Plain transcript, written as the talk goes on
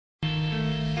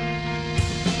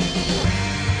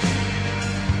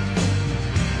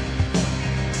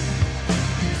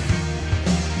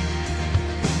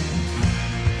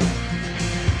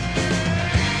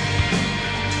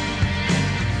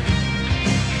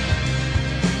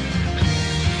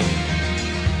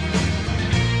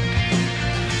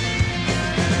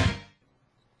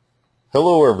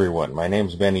Hello everyone, my name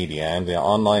is Ben Eady. I am the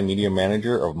online media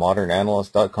manager of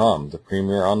ModernAnalyst.com, the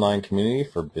premier online community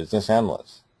for business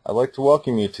analysts. I'd like to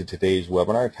welcome you to today's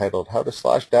webinar titled How to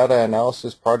Slash Data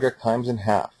Analysis Project Times in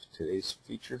Half. Today's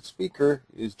featured speaker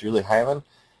is Julie Hyman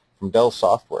from Dell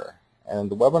Software,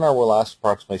 and the webinar will last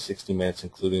approximately 60 minutes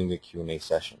including the Q&A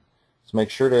session. So make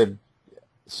sure to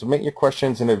submit your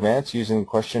questions in advance using the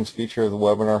questions feature of the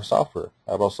webinar software.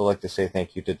 I'd also like to say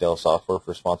thank you to Dell Software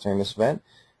for sponsoring this event.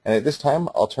 And at this time,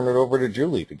 I'll turn it over to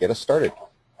Julie to get us started.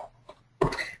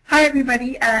 Hi,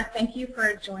 everybody. Thank you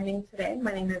for joining today.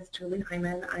 My name is Julie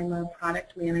Hyman. I'm a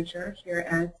product manager here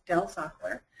at Dell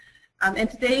Software. And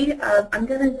today, I'm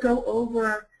going to go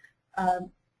over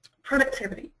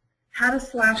productivity, how to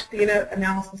slash data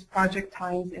analysis project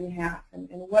times in half, and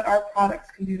what our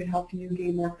products can do to help you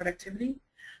gain more productivity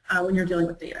when you're dealing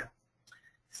with data.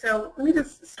 So let me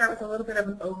just start with a little bit of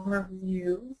an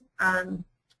overview.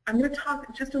 I'm going to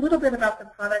talk just a little bit about the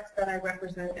products that I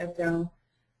represent at Dell,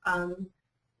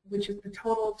 which is the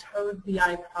total Toad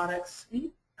BI product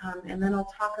suite, and then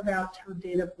I'll talk about Toad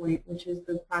Data Point, which is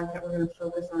the product that we're going to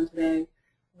focus on today,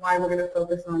 why we're going to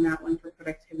focus on that one for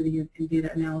productivity and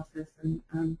data analysis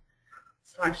and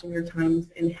slashing your times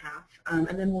in half.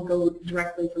 And then we'll go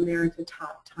directly from there into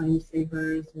top time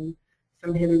savers and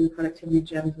some hidden productivity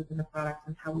gems within the products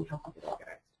and how we help you get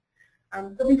organized.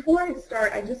 But before I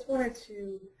start, I just wanted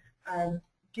to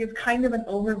give kind of an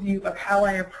overview of how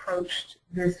I approached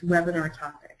this webinar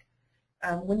topic.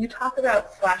 When you talk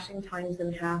about slashing times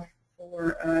in half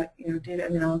for data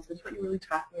analysis, what you're really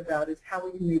talking about is how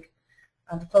we can make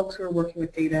folks who are working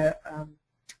with data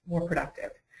more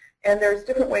productive. And there's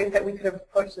different ways that we could have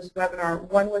approached this webinar.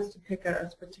 One was to pick a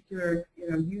particular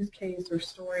use case or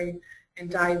story and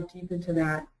dive deep into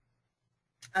that.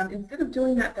 Instead of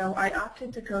doing that, though, I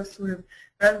opted to go sort of,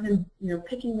 rather than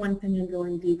picking one thing and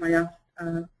going deep,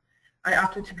 I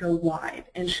opted to go wide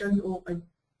and show you a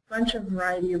bunch of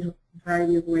variety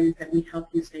of ways that we help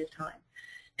you save time.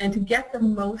 And to get the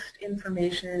most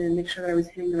information and make sure that I was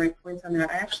hitting the right points on that,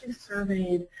 I actually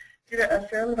did a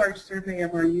fairly large survey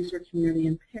of our user community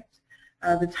and picked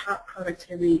the top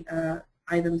productivity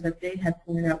items that they had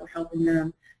pointed out were helping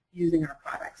them using our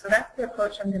products. So that's the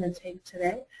approach I'm going to take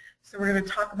today. So we're going to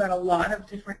talk about a lot of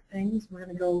different things. We're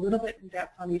going to go a little bit in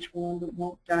depth on each one, but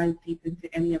won't dive deep into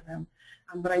any of them.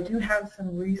 But I do have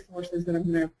some resources that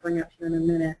I'm going to bring up here in a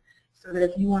minute, so that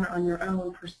if you want to, on your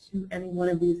own, pursue any one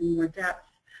of these in more depth,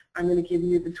 I'm going to give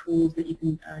you the tools that you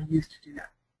can use to do that.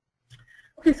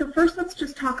 Okay, so first let's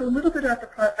just talk a little bit about the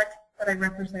products that I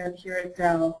represent here at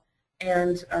Dell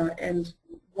and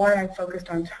why I focused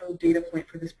on Toad Data Point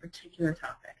for this particular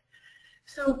topic.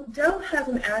 So Dell has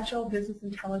an agile business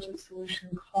intelligence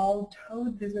solution called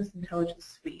Toad Business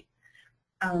Intelligence Suite.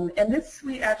 And this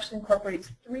suite actually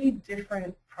incorporates 3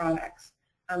 different products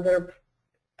that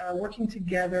are working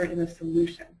together in a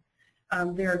solution.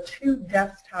 There are 2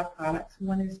 desktop products.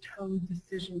 One is Toad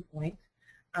Decision Point.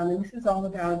 And this is all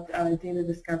about data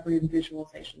discovery and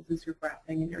visualizations. This is your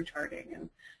graphing and your charting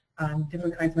and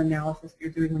different kinds of analysis that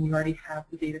you're doing when you already have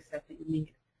the data set that you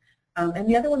need. And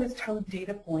the other one is Toad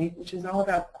Data Point, which is all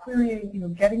about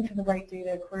querying, getting to the right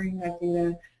data, querying that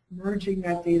data, merging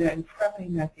that data, and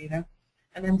prepping that data,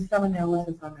 and then some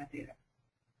analysis on that data.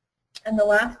 And the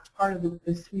last part of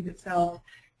the suite itself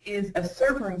is a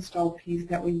server installed piece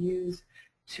that we use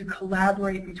to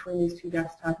collaborate between these 2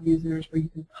 desktop users, where you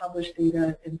can publish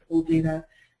data and pull data.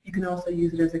 You can also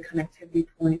use it as a connectivity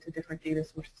point to different data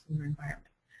sources in your environment.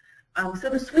 So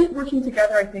the suite working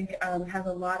together, I think, has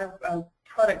a lot of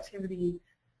productivity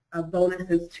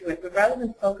bonuses to it. But rather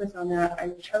than focus on that, I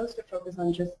chose to focus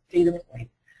on just Data Point.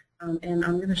 And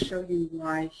I'm going to show you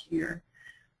why here.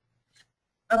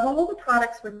 Of all the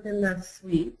products within the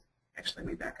suite, actually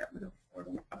let me back up and go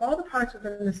forward. Of all the products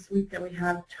within the suite that we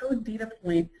have, Toad Data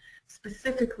Point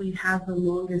specifically has the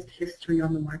longest history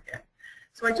on the market.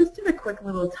 So I just did a quick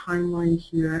little timeline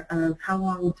here of how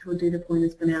long Toad Data Point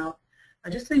has been out,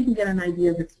 just so you can get an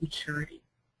idea of its maturity.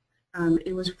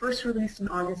 It was first released in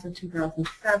August of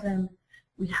 2007.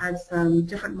 We had some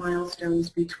different milestones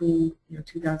between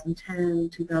 2010,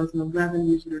 2011,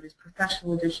 we introduced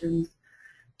professional editions.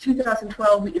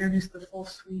 2012, we introduced the full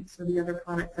suite, so the other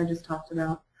products I just talked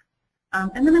about.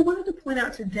 And then I wanted to point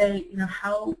out today,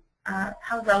 how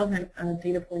relevant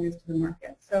Data Point is to the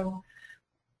market. So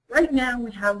right now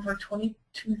we have over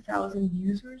 22,000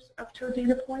 users of Toad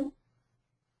Data Point,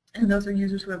 and those are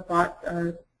users who have bought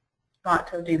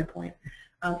Toad Data Point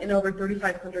in over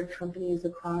 3,500 companies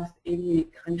across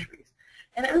 88 countries.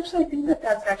 And actually, I think that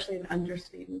that's actually an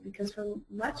understatement, because for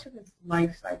much of its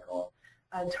life cycle,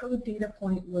 Toad Data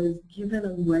Point was given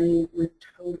away with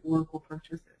Toad Oracle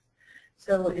purchases.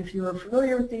 So if you're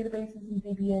familiar with databases and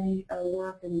DBA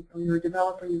work or you're a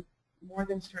developer, you've more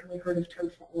than certainly heard of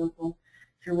Toad for Oracle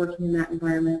if you're working in that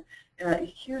environment. A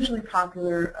hugely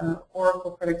popular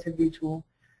Oracle productivity tool.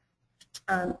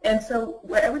 And so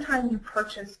every time you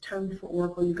purchase Toad for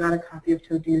Oracle, you got a copy of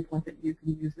Toad Data Point that you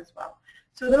can use as well.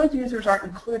 So those users aren't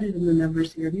included in the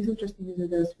numbers here. These are just the users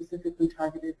that are specifically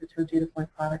targeted the Toad Data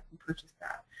Point product and purchased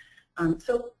that.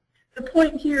 So the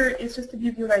point here is just to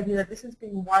give you an idea that this is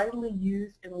being widely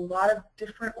used in a lot of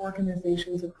different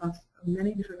organizations across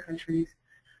many different countries.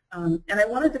 And I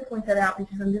wanted to point that out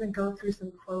because I'm going to go through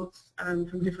some quotes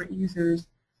from different users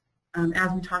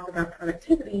as we talk about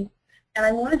productivity. And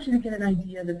I wanted you to get an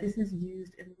idea that this is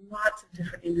used in lots of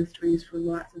different industries for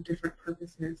lots of different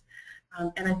purposes.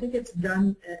 And I think it's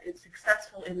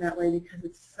successful in that way because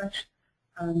it's such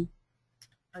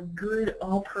a good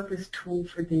all-purpose tool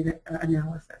for data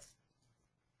analysis.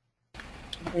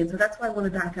 Okay, so that's why I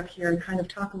want to back up here and kind of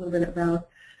talk a little bit about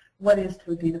what is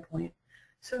Toad Data Point.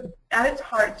 So at its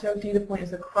heart, Toad Data Point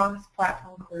is a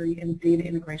cross-platform query and data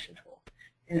integration tool.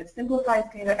 And it simplifies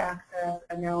data access,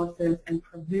 analysis, and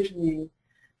provisioning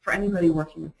for anybody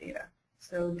working with data.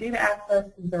 So data access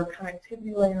is our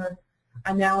connectivity layer.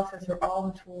 Analysis are all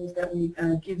the tools that we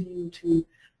give you to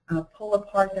pull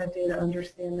apart that data,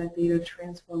 understand that data,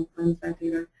 transform, cleanse that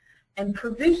data. And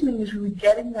provisioning is really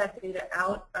getting that data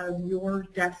out of your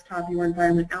desktop, your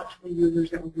environment, out to the users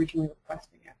that were originally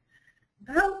requesting it.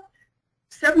 About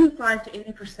 75 to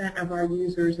 80% of our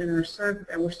users in our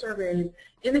that were surveyed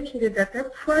indicated that their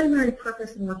primary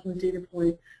purpose in working with Data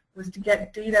Point was to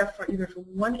get data for either from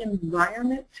one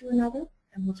environment to another,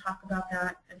 and we'll talk about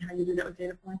that and how you do that with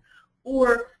Data Point,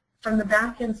 or from the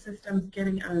back-end systems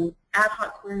getting an ad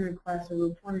hoc query request or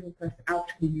reporting request out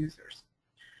to the users.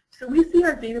 So we see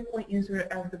our Data Point user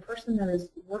as the person that is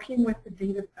working with the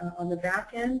data on the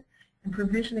back end and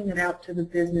provisioning it out to the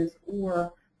business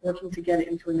or working to get it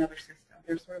into another system.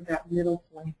 There's sort of that middle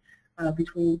point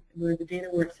between where the data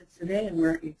where it sits today and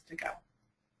where it needs to go.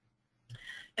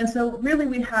 And so really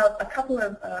we have a couple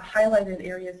of highlighted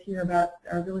areas here about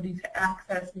our ability to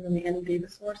access nearly any data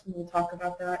source, and we'll talk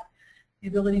about that. The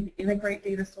ability to integrate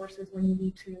data sources when you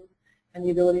need to, and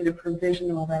the ability to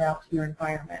provision all that out to your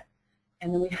environment.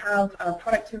 And then we have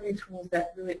productivity tools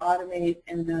that really automate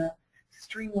and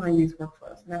streamline these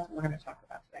workflows, and that's what we're going to talk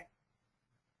about today.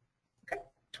 Okay.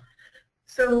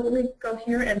 So let me go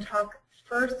here and talk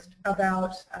first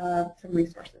about some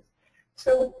resources.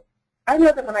 So I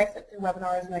know that when I sit through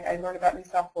webinars and I learn about new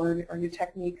software or new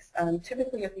techniques,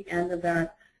 typically at the end of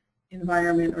that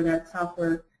environment or that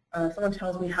software, someone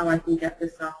tells me how I can get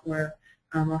this software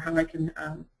or how I can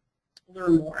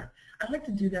learn more. I'd like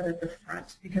to do that at the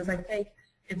front because I think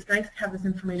it's nice to have this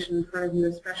information in front of you,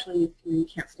 especially if you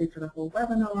can't stay for the whole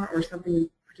webinar or something in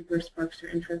particular sparks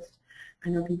your interest. I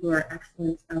know people are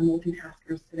excellent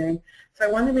multitaskers today. So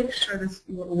I want to make sure that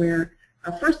you're aware.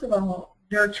 First of all,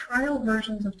 there are trial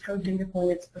versions of Toad Data Point.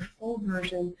 It's the full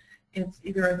version. It's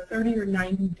either a 30 or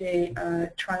 90-day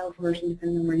trial version,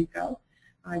 depending on where you go.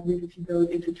 I believe if you go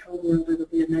into Toad World, it'll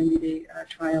be a 90-day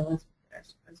trial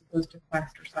as opposed to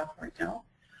Quest or Software Dell.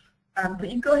 But you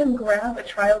can go ahead and grab a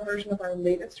trial version of our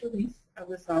latest release of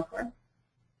the software.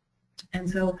 And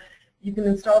so you can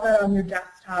install that on your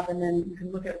desktop, and then you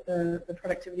can look at the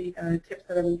productivity tips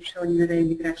that I'm showing you today, and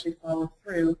you can actually follow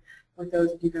through with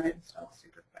those if you got it installed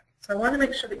super quick. So I want to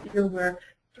make sure that you're aware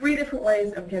 3 different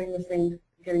ways of getting the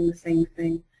same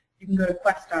thing. You can go to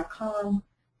quest.com,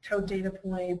 Toad Data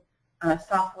Point,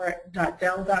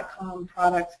 software.dell.com,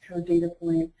 products, Toad Data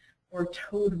Point, or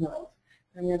Toad World.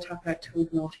 I'm going to talk about Toad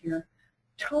World here.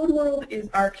 Toad World is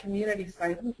our community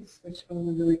site. Let me just switch over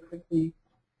really quickly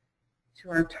to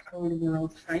our Toad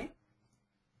World site.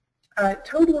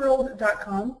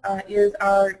 Toadworld.com is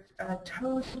our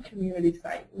Toad community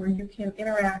site where you can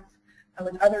interact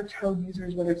with other Toad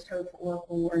users, whether it's Toad for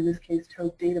Oracle or in this case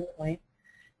Toad Data Point.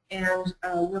 And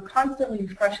we're constantly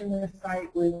refreshing the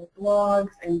site with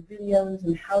blogs and videos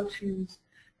and how-tos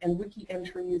and wiki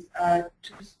entries,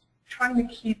 just trying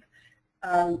to keep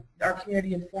our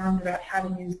community informed about how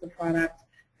to use the product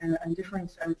and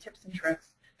different tips and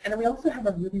tricks. And then we also have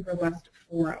a really robust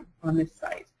forum on this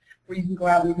site where you can go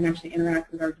out and you can actually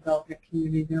interact with our development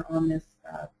community. They're on this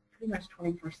pretty much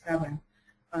 24/7,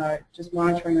 just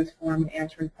monitoring this forum and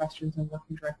answering questions and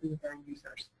working directly with our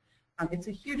users. It's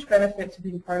a huge benefit to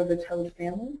being part of the Toad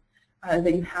family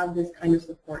that you have this kind of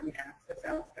support and access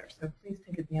out there. So please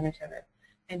take advantage of it.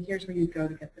 And here's where you go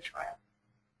to get the trial.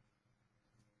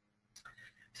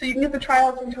 So you can get the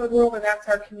trial from Toad World, and that's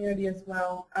our community as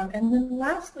well. And then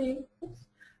lastly,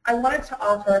 I wanted to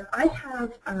offer, I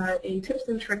have a tips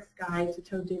and tricks guide to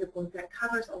Toad Data Point that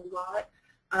covers a lot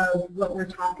of what we're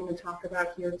talking to talk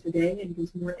about here today and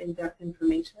gives more in-depth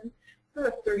information. It's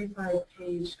about a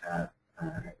 35-page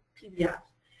PDF.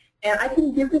 And I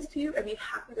can give this to you. I'd be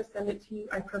happy to send it to you.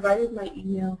 I provided my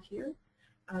email here,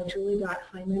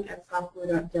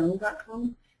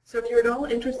 julie.hyman@software.deli.com. So if you're at all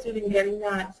interested in getting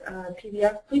that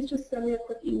PDF, please just send me a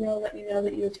quick email, let me know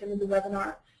that you attended the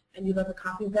webinar and you love a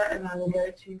copy of that, and I will get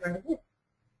it to you right away.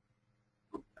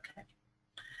 Okay.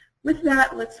 With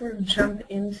that, let's sort of jump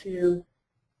into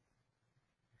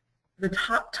the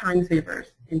top time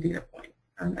savers in DataPoint.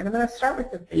 And I'm going to start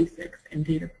with the basics in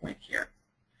DataPoint here.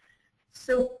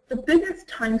 So the biggest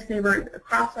time saver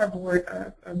across our board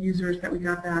of users that we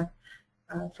got back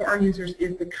for our users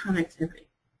is the connectivity.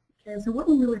 Okay, so what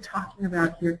we're really talking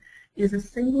about here is a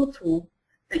single tool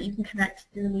that you can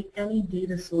connect to nearly any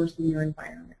data source in your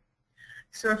environment.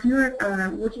 So if you're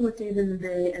working with data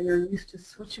today and you're used to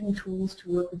switching tools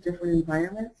to work with different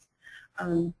environments,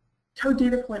 Toad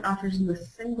DataPoint offers you a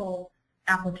single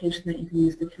application that you can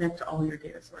use to connect to all your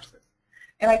data sources.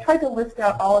 And I tried to list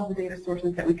out all of the data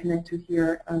sources that we connect to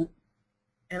here, and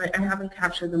I haven't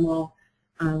captured them all,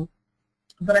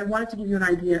 but I wanted to give you an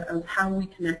idea of how we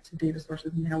connect to data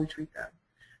sources and how we treat them.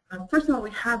 First of all,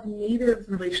 we have native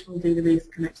relational database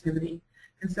connectivity.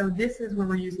 And so this is where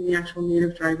we're using the actual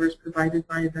native drivers provided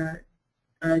by the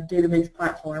database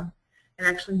platform and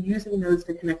actually using those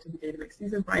to connect to the database.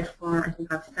 These are by far, I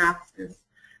think, our fastest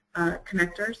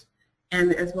connectors,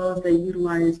 and as well as they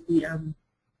utilize the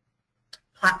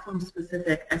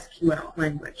platform-specific SQL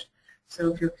language.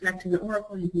 So if you're connecting to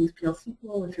Oracle, you can use PL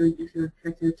SQL. If you're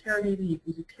connecting to Teradata, you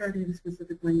can use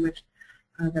Teradata-specific language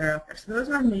that are out there. So those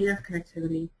are our native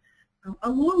connectivity.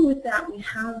 Along with that, we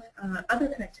have other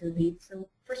connectivity. So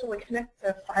first of all, we connect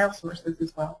to file sources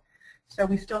as well. So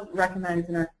we still recognize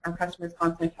in our customers'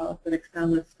 content health that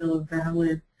Excel is still a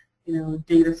valid,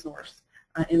 data source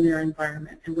in their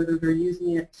environment, and whether they're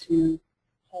using it to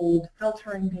hold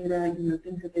filtering data,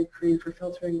 things that they've created for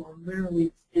filtering, or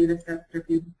literally data sets that are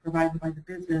being provided by the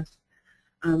business.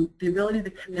 The ability to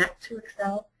connect to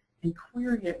Excel and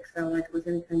query Excel like it was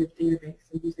any kind of database,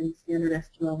 and using standard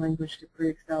SQL language to query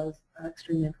Excel is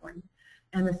extremely important.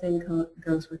 And the same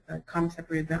goes with the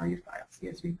comma-separated value files,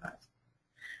 CSV files.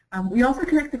 We also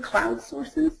connect to cloud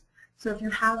sources. So if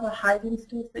you have a Hive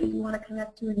instance that you want to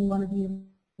connect to and you want to be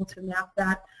able to map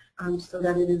that so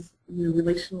that it is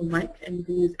relational-like, and you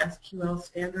can use SQL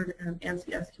standard and ANSI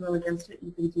SQL against it,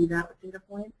 you can do that with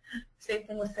DataPoint. Same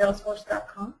thing with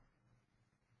Salesforce.com.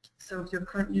 So if your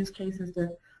current use case is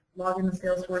to log into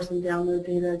Salesforce and download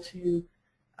data to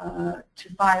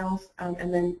files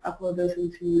and then upload those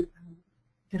into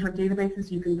different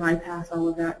databases, you can bypass all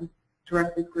of that and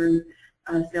directly query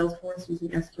Salesforce using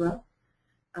SQL.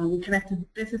 We connect to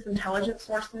business intelligence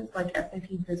sources like SAP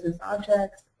Business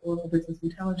Objects, Oracle Business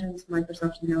Intelligence,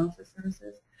 Microsoft Analysis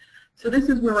Services. So this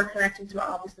is where we're connecting to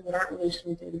obviously what aren't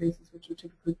relational databases, which are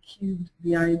typically cubed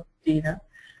BI data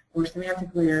or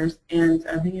semantic layers, and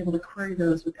being able to query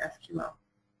those with SQL.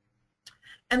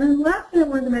 And then lastly, I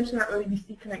wanted to mention our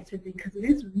ODBC connectivity because it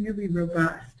is really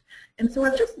robust. And so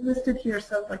I've just listed here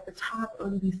some of the top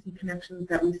ODBC connections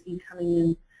that we see coming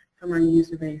in from our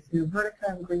user base. Vertica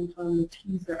and Greenplum, the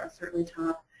T's are certainly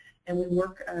top, and we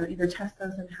work either test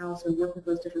those in-house or work with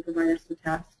those different providers to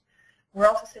test. We're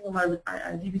also seeing a lot of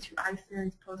DB2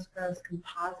 iSeries, Postgres,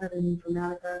 Composite, and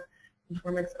Informatica,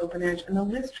 Informix, OpenEdge, and the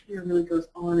list here really goes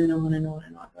on and on and on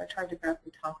and on. But I tried to grab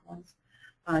the top ones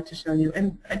to show you.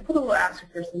 And I put a little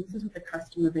asterisk here, so this is what the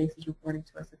customer base is reporting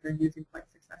to us that they're using quite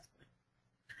successfully.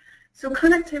 So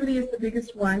connectivity is the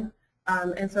biggest one.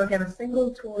 And so again, a single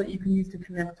tool that you can use to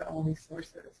connect to all these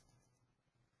sources.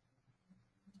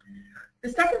 The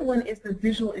second one is the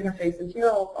visual interface, and here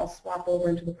I'll swap over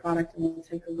into the product and we'll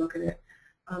take a look at it.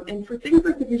 And for things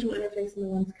like the visual interface and the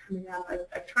ones coming out,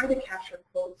 I've tried to capture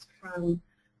quotes from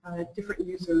different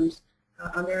users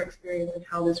on their experience and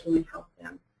how this really helped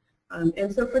them.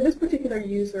 And so for this particular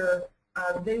user,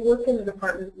 they work in a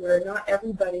department where not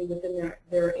everybody within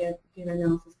their data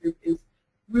analysis group is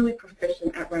really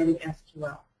proficient at writing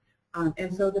SQL.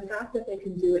 And so the fact that they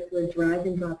can do it through a drag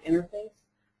and drop interface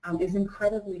is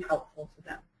incredibly helpful to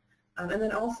them. And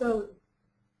then also,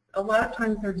 a lot of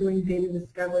times they're doing data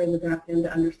discovery in the back end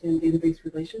to understand database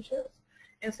relationships.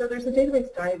 And so there's a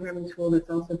database diagramming tool that's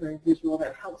also very visual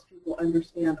that helps people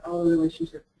understand all the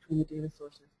relationships between the data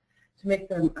sources to make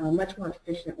them much more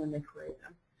efficient when they query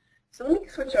them. So let me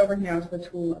switch over now to the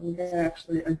tool and get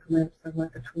actually a glimpse of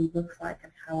what the tool looks like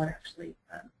and how it actually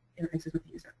interfaces with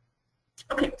the user.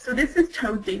 Okay, so this is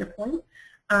Toad DataPoint.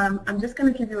 I'm just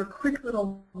going to give you a quick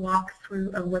little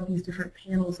walkthrough of what these different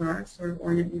panels are, sort of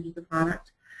orient you to the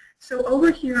product. So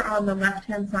over here on the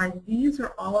left-hand side, these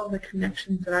are all of the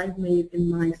connections that I've made in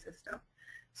my system.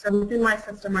 So within my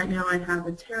system right now, I have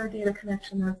a Teradata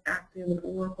connection that's active, an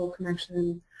Oracle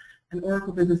connection, an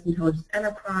Oracle Business Intelligence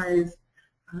Enterprise.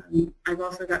 I've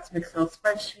also got some Excel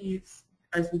spreadsheets,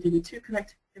 some DB2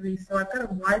 connectivity. So I've got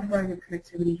a wide variety of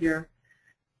connectivity here.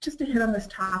 Just to hit on this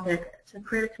topic, to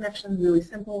create a connection is really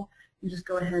simple. You just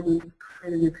go ahead and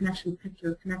create a new connection, pick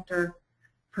your connector,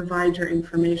 provide your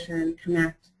information,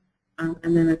 connect,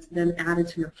 and then it's then added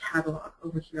to your catalog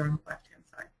over here on the left-hand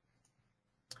side.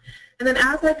 And then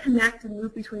as I connect and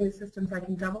move between the systems, I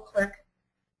can double-click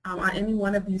on any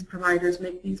one of these providers,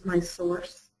 make these my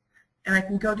source, and I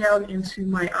can go down into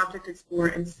my Object Explorer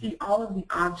and see all of the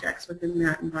objects within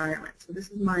that environment. So this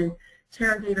is my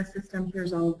Teradata system.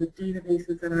 Here's all of the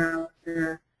databases that are out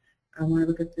there. When I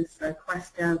look at this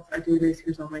Quest database,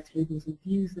 here's all my tables and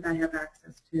views that I have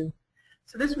access to.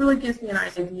 So this really gives me an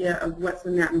idea of what's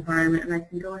in that environment, and I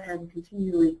can go ahead and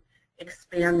continually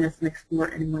expand this and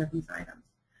explore any one of these items.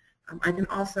 I can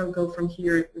also go from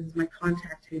here. This is my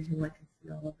contact table. I can see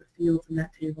all of the fields in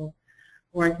that table,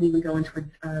 or I can even go into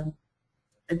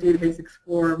a database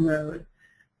explorer mode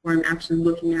where I'm actually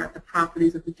looking at the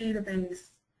properties of the database,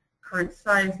 current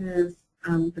sizes,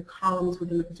 the columns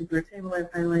within the particular table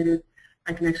I've highlighted.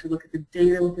 I can actually look at the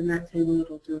data within that table.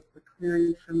 It'll do a quick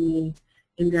query for me,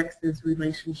 indexes,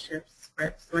 relationships,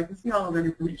 scripts. So I can see all of that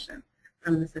information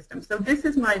from the system. So this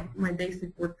is my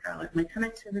basic work palette, my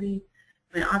connectivity,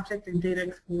 my object and data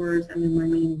explorers, and then my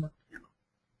main work panel.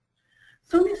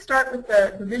 So let me start with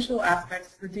the visual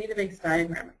aspects, the database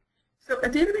diagram. So a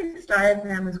database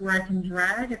diagram is where I can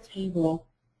drag a table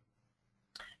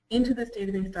into this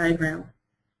database diagram,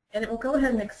 and it will go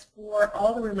ahead and explore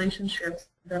all the relationships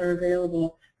that are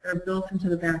available that are built into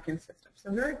the back-end system.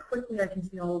 So very quickly I can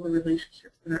see all of the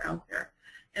relationships that are out there,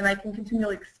 and I can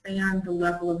continually expand the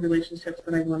level of relationships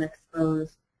that I want to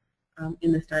expose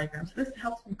in this diagram. So this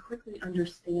helps me quickly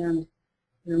understand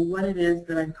what it is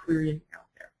that I'm querying out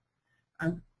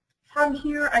there. From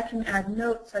here I can add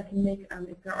notes. I can make,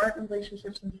 if there aren't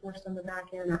relationships enforced on the back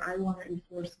end, or I want to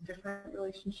enforce different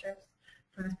relationships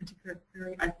for this particular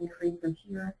query, I can create them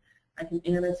here. I can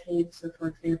annotate. So for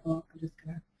example, I'm just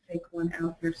going to take one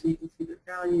out here so you can see the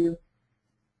value,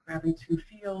 grabbing two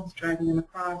fields, dragging them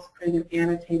across, creating an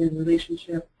annotated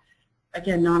relationship.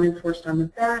 Again, not enforced on the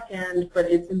back end, but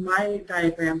it's in my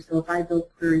diagram, so if I build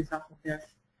queries off of this,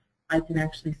 I can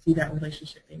actually see that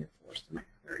relationship being enforced in my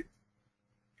queries.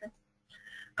 Okay.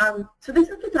 So this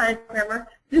is the diagrammer.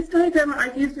 This diagrammer,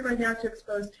 I've used it right now to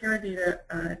expose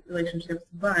Teradata relationships,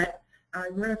 but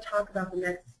we're going to talk about the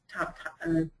next top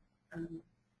time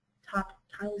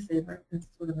saver. That's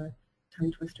sort of a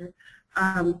tongue twister.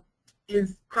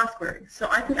 Is cross-query. So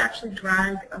I could actually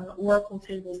drag Oracle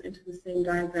tables into the same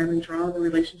diagram and draw the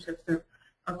relationships that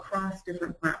are across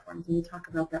different platforms. And we'll talk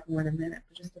about that more in a minute,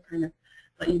 but just to kind of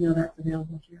let you know that's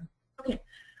available here. Okay,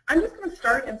 I'm just going to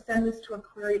start and send this to a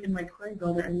query in my query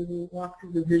builder, and we'll walk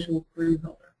through the visual query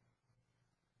builder.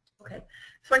 Okay,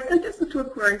 so I sent this to a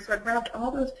query, so I grabbed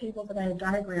all those tables that I had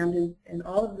diagrammed and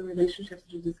all of the relationships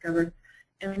that you discovered,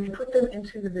 and we put them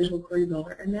into the visual query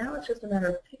builder. And now it's just a matter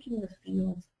of picking the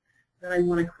fields that I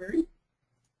want to query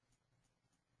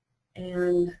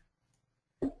and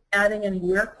adding any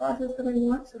where clauses that I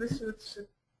want. So this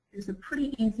is a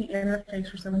pretty easy interface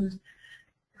for someone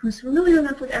who's familiar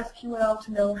enough with SQL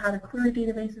to know how to query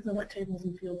databases and what tables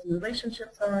and fields and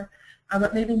relationships are,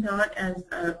 but maybe not as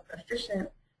efficient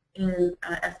in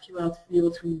SQL to be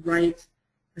able to write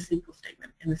the SQL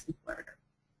statement in the SQL editor.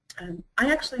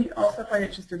 I actually also find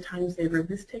it just a time saver.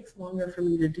 This takes longer for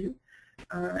me to do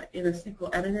in a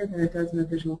SQL editor than it does in a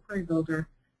visual query builder.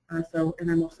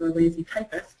 And I'm also a lazy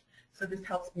typist, so this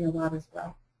helps me a lot as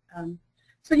well.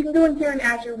 So you can go in here and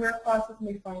add your where clauses and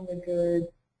we find a good,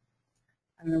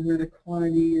 I don't know, where the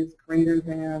quantity is greater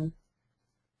than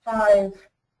 5,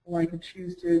 or I could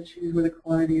choose where the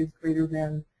quantity is greater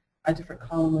than a different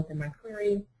column within my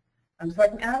query. So I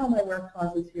can add all my where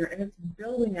clauses here, and it's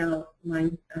building out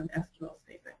my SQL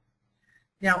statement.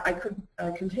 Now I could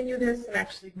continue this and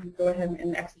actually go ahead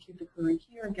and execute the query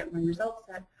here and get my results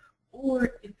set.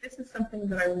 Or if this is something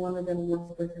that I want to then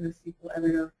work with in a SQL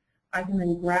editor, I can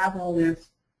then grab all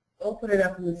this, open it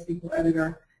up in the SQL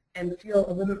editor, and feel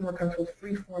a little bit more comfortable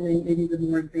free-forming maybe the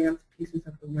more advanced pieces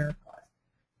of the where clause.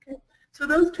 Okay? So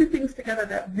those two things together,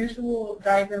 that visual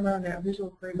diagram and that visual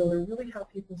query builder, really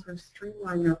help people sort of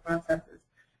streamline their processes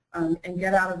and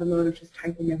get out of the mode of just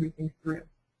typing everything through.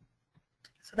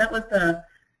 So that was the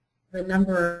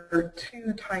number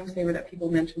 2 time saver that people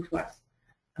mentioned to us.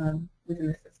 within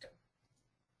the system.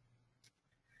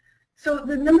 So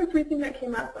the number 3 thing that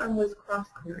came up was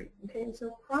cross-query. Okay, and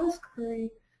so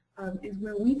cross-query is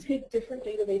where we take different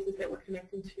databases that we're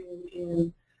connected to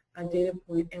in a data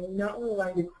point, and we not only allow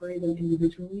you to query them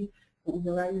individually, but we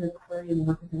allow you to query and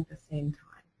work with them at the same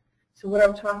time. So what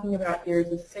I'm talking about here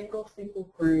is a single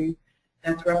SQL query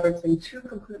that's referencing 2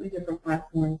 completely different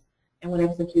platforms, and when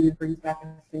executed brings back a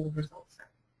single result set.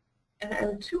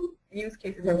 And 2 use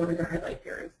cases I wanted to highlight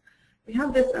here is we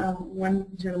have this one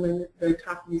gentleman, the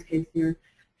top use case here,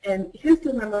 and his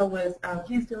dilemma was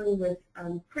he's dealing with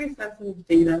pretty sensitive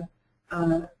data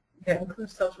that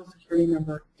includes social security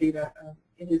number data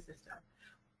in his system.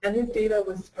 And his data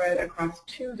was spread across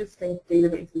 2 distinct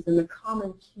databases, and the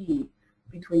common key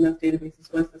between those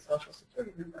databases was the social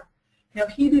security number. Now,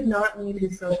 he did not need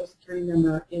his social security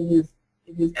number in his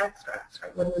extracts,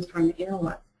 right, what he was trying to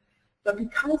analyze. But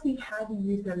because he had to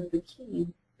use that as the key,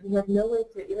 and he had no way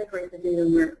to integrate the data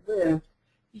where it lived,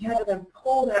 he had to then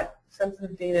pull that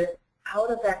sensitive data out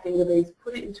of that database,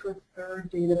 put it into a third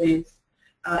database,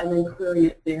 and then query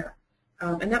it there.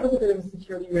 And that was a bit of a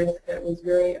security risk that was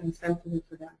very sensitive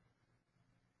for them.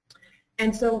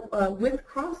 And so with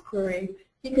cross-query,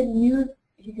 he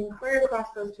can query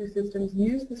across those 2 systems,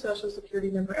 use the social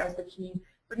security number as the key,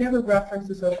 but never reference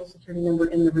the social security number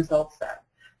in the results set.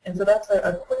 And so that's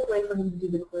a quick way for him to do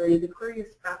the query. The query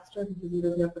is faster because he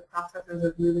doesn't have the processes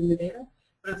of moving the data,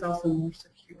 but it's also more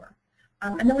secure.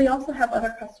 And then we also have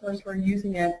other customers who are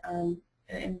using it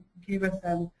and gave us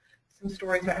some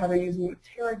stories about how they're using it with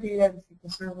Teradata and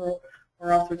SQL Server,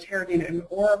 or also Teradata and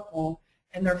Oracle,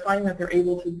 and they're finding that they're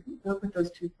able to work with those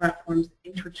 2 platforms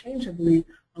interchangeably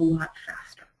a lot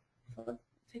faster. So let's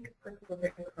take a quick look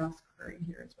at the cross-query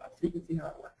here as well so you can see how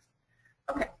it works.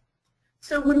 Okay.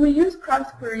 So when we use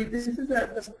cross-query, this is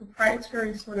the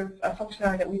proprietary sort of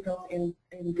functionality that we built in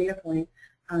DataPoint.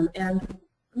 And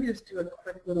let me just do a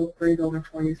quick little query builder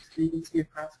for you so you can see a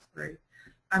cross-query.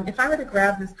 If I were to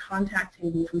grab this contact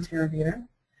table from Teradata,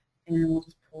 and we'll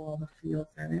just pull all the fields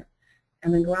in it,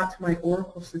 and then go out to my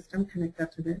Oracle system, connect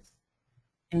up to this,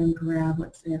 and grab,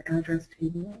 let's say, an address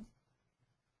table.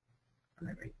 All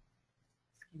right,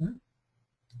 schema.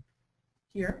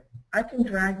 Here, I can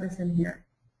drag this in here.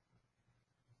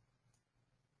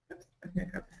 Oops, I think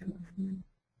I got this in.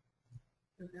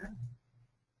 Do that.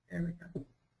 There we go.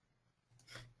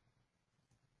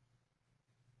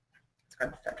 Let's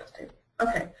grab this address table.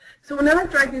 Okay, so now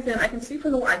I've dragged these in, I can see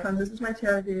from the icons, this is my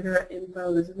Teradata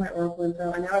info, this is my Oracle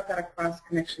info, and now I've got a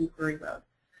cross-connection query load.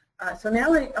 So now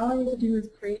all I need to do is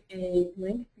create a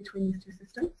link between these 2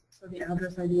 systems. So the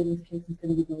address ID in this case is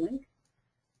going to be the link.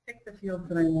 Pick the fields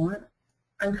that I want.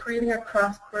 I'm creating a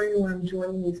cross-query where I'm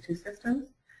joining these 2 systems,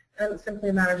 and it's simply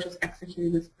a matter of just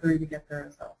executing this query to get the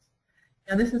results.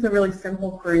 Now this is a really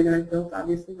simple query that I've built,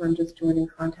 obviously, where I'm just joining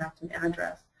contact and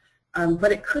address.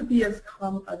 But it could be as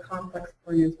a complex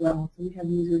query as well. So we have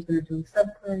users that are doing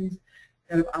subqueries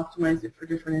that have optimized it for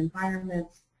different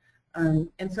environments.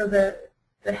 And so the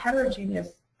heterogeneous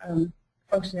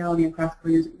functionality in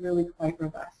cross-query is really quite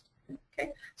robust.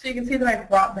 Okay, so you can see that I've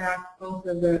brought back both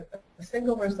of a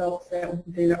single result set with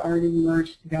the data already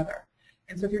merged together.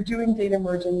 And so if you're doing data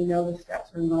merging, you know the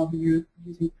steps are involved. You're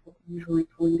usually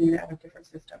pulling data out of different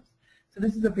systems. So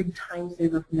this is a big time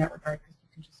saver from that regard because you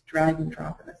can just drag and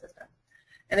drop in the system.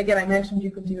 And again, I mentioned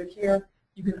you can do it here.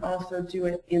 You can also do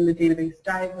it in the database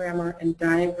diagrammer and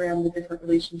diagram the different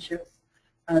relationships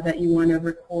that you want to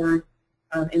record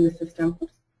in the system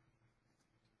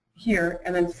here,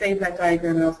 and then save that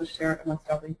diagram and also share it amongst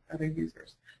all the other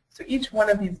users. So each one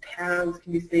of these tabs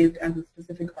can be saved as a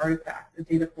specific artifact, a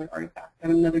data point artifact, that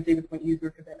another data point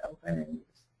user could then open and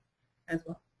use as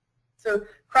well. So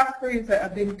cross-query is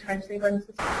a big time saver in the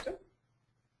system.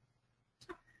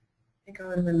 I think I'll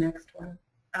go to the next one.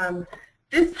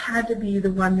 This had to be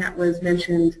the one that was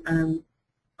mentioned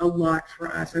a lot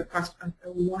for us across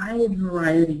a wide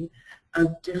variety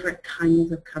of different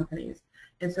kinds of companies.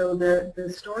 And so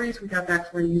the stories we got back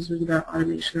from our users about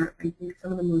automation are, I think,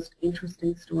 some of the most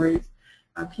interesting stories.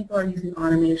 People are using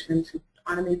automation to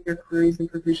automate their queries and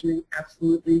provisioning,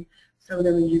 absolutely. Some of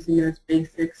them are using it as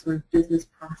basic sort of business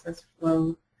process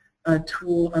flow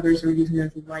tool. Others are using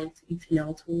it as light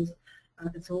ETL tools.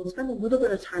 And so we'll spend a little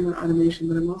bit of time on automation,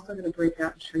 but I'm also going to break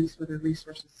out and show you some other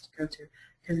resources to go to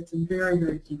because it's a very,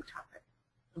 very deep topic.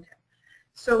 Okay.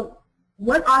 So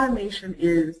what automation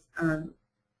is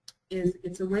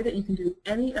it's a way that you can do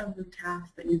any of the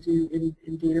tasks that you do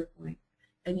in DataPoint,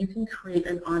 and you can create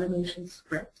an automation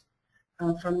script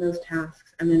from those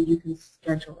tasks, and then you can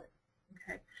schedule it.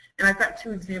 Okay. And I've got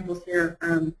two examples here,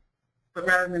 but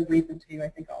rather than read them to you, I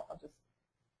think I'll just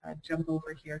jump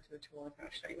over here to the tool and kind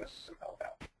of show you what it's all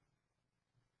about.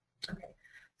 Okay,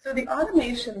 so the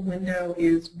automation window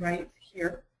is right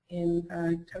here in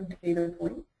Toad Data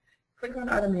Point. Click on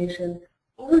automation.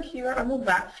 Over here on the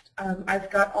left, I've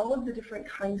got all of the different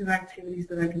kinds of activities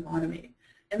that I can automate.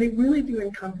 And they really do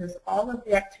encompass all of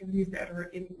the activities that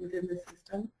are within the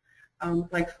system,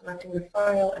 like selecting the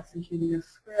file, executing a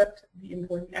script, the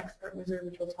import and export wizard,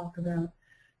 which we'll talk about,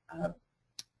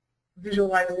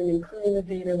 visualizing and cleaning the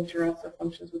data, which are also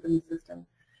functions within the system.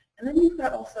 And then you've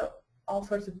got also all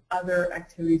sorts of other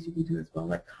activities you can do as well,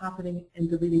 like copying and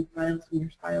deleting files from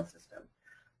your file system,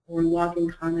 or logging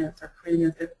comments, or creating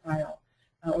a zip file,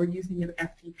 or using an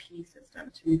FTP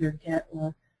system to either get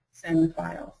or send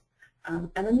files. And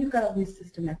then you've got all these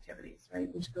system activities,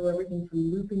 right, which go everything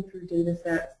from looping through data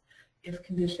sets, if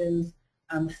conditions,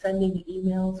 sending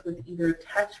emails with either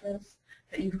attachments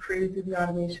that you've created through the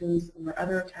automations or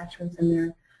other attachments in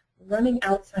there, running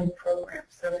outside programs.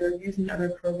 So if you're using other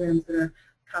programs that are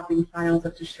copying files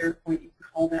up to SharePoint, you can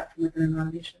call that from within an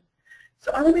automation.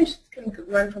 So automations can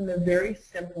run from the very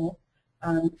simple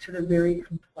to the very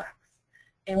complex.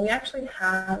 And we actually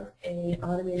have an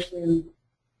automation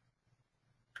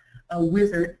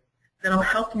wizard that will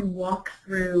help you walk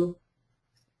through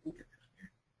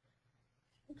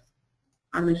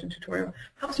automation tutorial,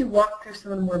 helps you walk through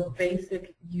some of the more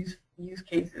basic use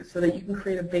cases so that you can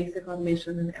create a basic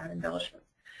automation and add embellishments.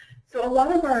 So a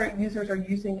lot of our users are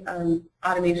using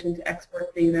automation to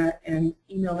export data and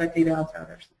email that data out to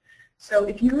others. So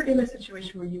if you're in a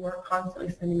situation where you are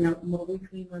constantly sending out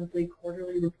weekly, monthly,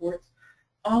 quarterly reports,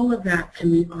 all of that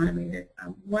can be automated.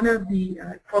 One of the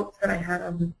quotes that I had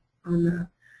on the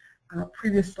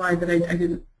previous slide that I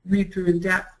didn't read through in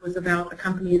depth was about a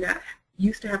company that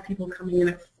used to have people coming in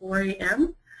at 4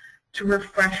 a.m. to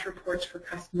refresh reports for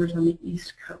customers on the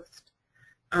East Coast.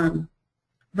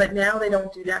 But now they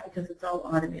don't do that because it's all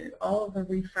automated. All of the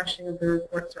refreshing of the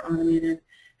reports are automated.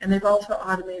 And they've also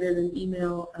automated an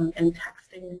email and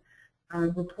texting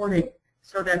reporting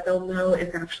so that they'll know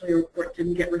if actually a report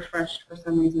didn't get refreshed for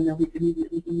some reason. They'll be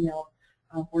immediately emailed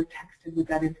or texted with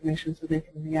that information so they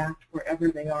can react wherever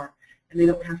they are. And they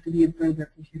don't have to be in front of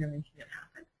their computer making it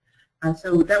happen.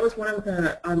 So that was one of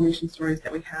the automation stories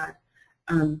that we had.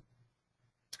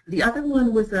 The other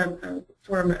one was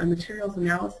for a materials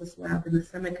analysis lab in the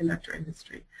semiconductor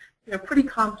industry. You know, pretty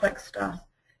complex stuff.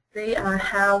 They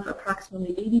have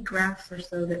approximately 80 graphs or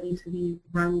so that need to be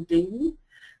run daily.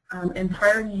 And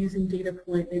prior to using Data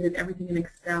Point, they did everything in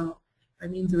Excel by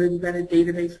means of embedded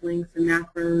database links and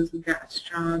macros and batch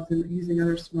jobs and using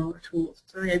other smaller tools.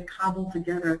 So they had cobbled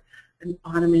together an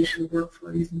automation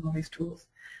workflow using all these tools.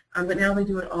 But now they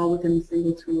do it all within a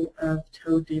single tool of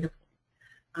Toad Data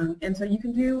Point. And so you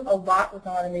can do a lot with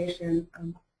automation.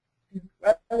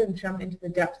 Rather than jump into the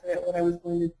depths of it, what I was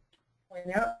going to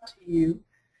point out to you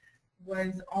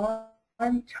was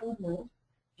on Toad World,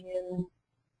 and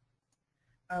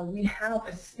we have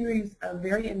a series of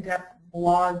very in-depth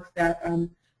blogs that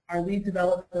our lead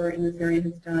developer in this area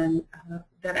has done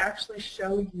that actually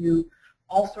show you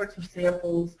all sorts of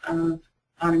samples of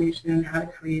automation and how to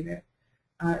create it.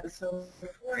 So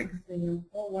for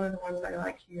example, one of the ones I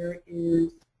like here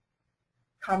is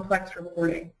complex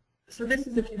reporting. So this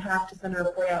is if you have to send a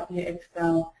report out via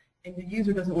Excel and the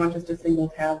user doesn't want just a single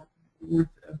tab worth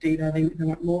of data. They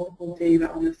want multiple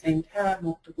data on the same tab,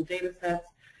 multiple data sets,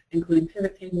 including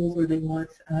pivot tables, or they want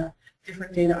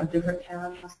different data on different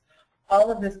tabs. All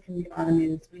of this can be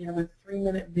automated. So we have a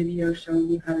 3-minute video showing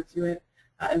you how to do it,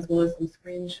 as well as some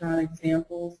screenshot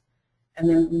examples. And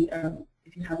then we,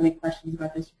 if you have any questions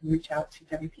about this, you can reach out to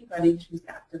WP Buddy. She's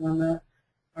active on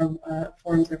our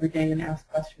forums every day and asks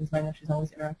questions. I know she's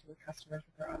always interacting with customers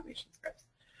with her automation scripts.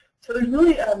 So there's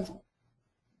really,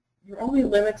 you're only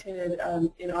limited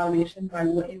in automation by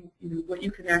what what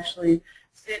you can actually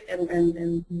sit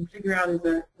and figure out as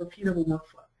a repeatable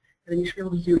workflow. And then you should be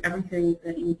able to do everything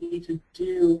that you need to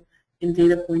do in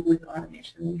Data Point with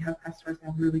automation. We have customers that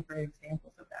have really great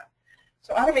examples of that.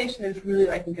 So automation is really,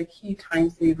 I think, a key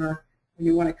time saver when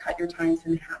you want to cut your times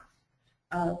in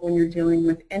half when you're dealing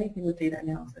with anything with data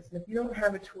analysis. And if you don't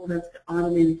have a tool that's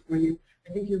automated for you,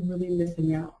 I think you're really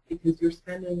missing out because you're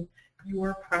spending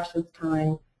your precious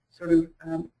time sort of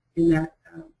in that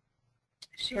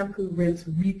shampoo, rinse,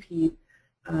 repeat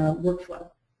workflow.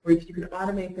 Where if you can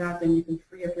automate that, then you can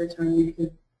free up your time. You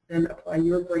can then apply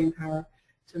your brain power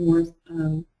to more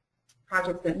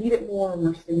projects that need it more and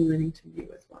more stimulating to you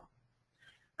as well.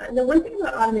 And the one thing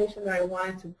about automation that I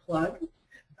wanted to plug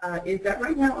is that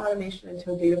right now automation in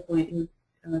Toad Data Point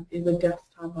is a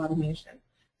desktop automation.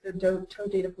 So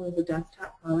Toad Data Point is a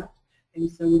desktop product. And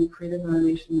so when you create an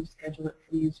automation, you schedule it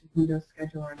for use with Windows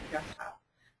Scheduler on your desktop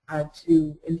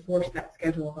to enforce that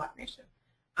schedule of automation.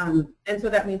 And so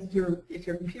that means if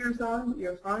your computer's on,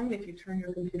 you're fine. If you turn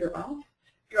your computer off,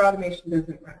 your automation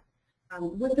doesn't run.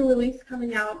 With the release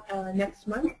coming out next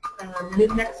month,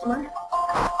 mid-next month,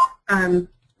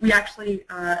 we actually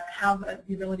have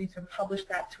the ability to publish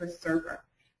that to a server.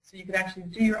 So you could actually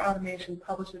do your automation,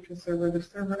 publish it to a server. The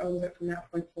server owns it from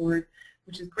that point forward,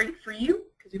 which is great for you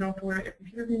because you don't have to worry about your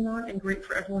computer being on, and great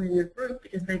for everyone in your group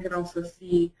because they can also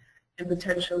see and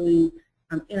potentially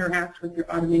interact with your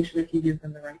automation if you give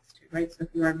them the rights to, right? So if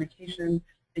you're on vacation,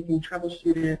 they can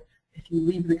troubleshoot it. If you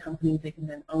leave the company, they can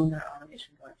then own that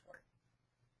automation going forward.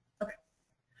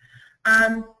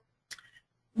 Okay.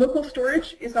 Local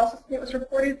storage is also something that was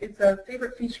reported. It's a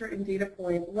favorite feature in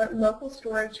DataPoint. What local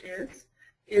storage is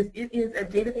it is a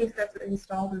database that's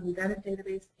installed, an embedded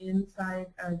database inside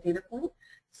DataPoint.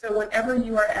 So whenever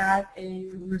you are at a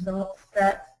result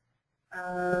set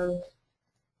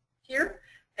here,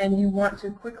 and you want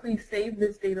to quickly save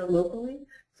this data locally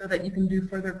so that you can do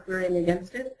further querying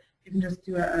against it, you can just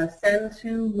do a send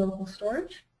to local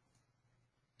storage.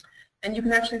 And you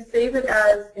can actually save it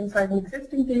as inside an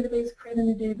existing database, create a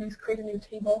new database, create a new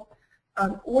table,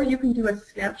 or you can do a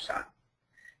snapshot.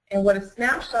 And what a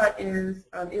snapshot is,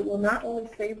 it will not only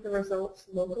save the results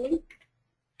locally,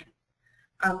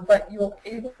 but you'll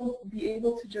be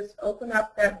able to just open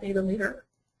up that data later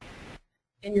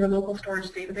in your local storage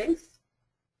database.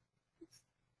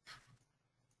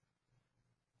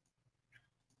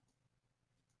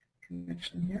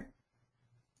 Connection here.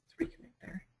 Let's reconnect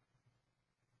there.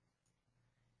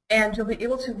 And you'll be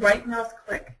able to right mouse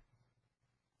click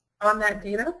on that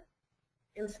data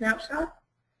in Snapshot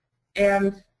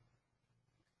and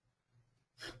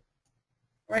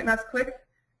right mouse click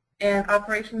and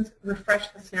operations refresh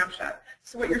the snapshot.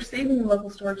 So what you're saving in local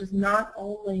storage is not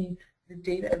only the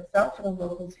data itself in a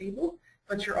local table,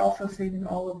 but you're also saving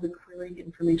all of the query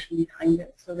information behind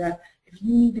it so that if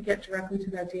you need to get directly to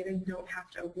that data, you don't have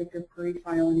to open up your query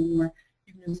file anymore.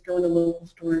 You can just go into local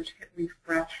storage, hit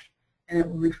refresh, and it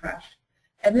will refresh.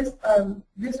 And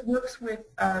this works with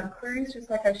queries just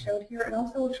like I showed here, and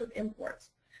also works with imports.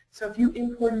 So if you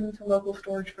import into local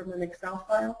storage from an Excel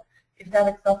file, if that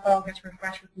Excel file gets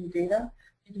refreshed with new data,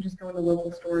 you can just go into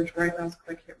local storage, right mouse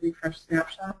click, hit refresh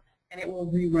snapshot, and it will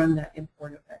rerun that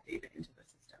import of that data into the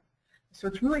system. So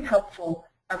it's really helpful.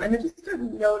 And then just a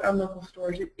note on local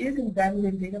storage, it is embedded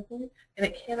in DataPoint, and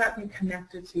it cannot be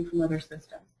connected to from other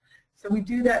systems. So we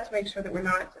do that to make sure that we're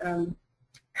not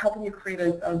helping you create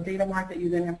a data mart that you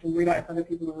then have to worry about if other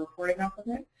people are reporting off of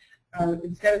it.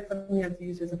 Instead, it's something that's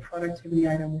used as a productivity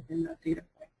item within that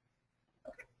DataPoint.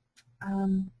 Okay.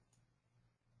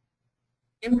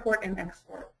 Import and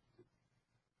export.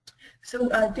 So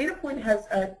DataPoint has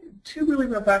two really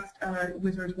robust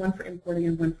wizards, one for importing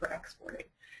and one for exporting.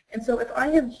 And so if I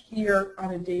am here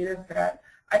on a data set,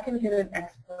 I can hit an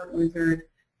export wizard,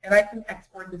 and I can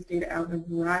export this data out in a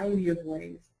variety of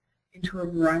ways into a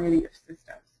variety of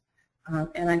systems.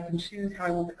 And I can choose how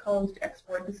I want the columns to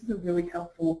export. This is a really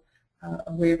helpful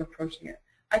way of approaching it.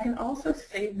 I can also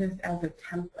save this as a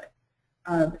template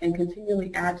and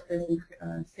continually add to this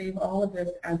and save all of this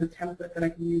as a template that I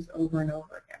can use over and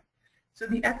over again. So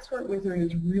the export wizard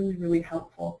is really, really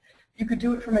helpful. You could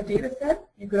do it from a data set.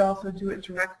 You could also do it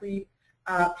directly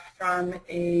from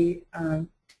a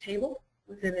table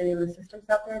within any of the systems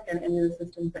out there, again, any of the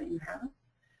systems that you have.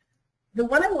 The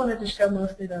one I wanted to show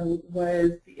mostly, though,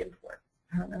 was the import.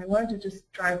 And I wanted to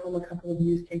just drive home a couple of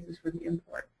use cases for the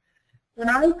import. When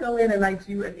I go in and I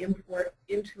do an import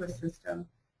into a system,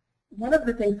 one of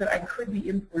the things that I could be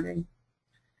importing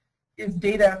is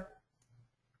data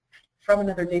from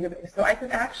another database. So I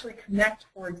could actually connect,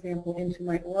 for example, into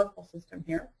my Oracle system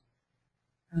here.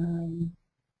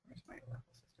 Where's my Oracle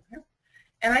system here?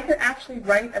 And I could actually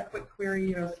write a quick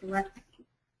query, select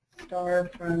star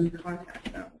from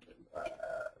contact. Now,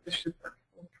 this should work.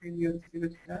 We'll preview and see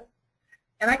what it does.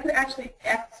 And I could actually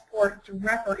export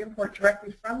direct or import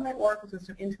directly from my Oracle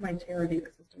system into my Teradata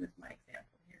system, is my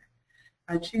example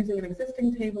here. Choosing an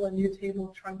existing table, a new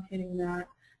table, truncating that,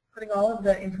 putting all of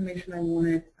the information I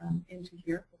wanted into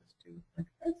here. We'll just do like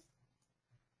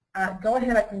this. Go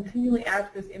ahead, I continually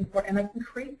add to this import, and I can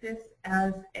create this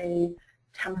as a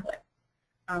template.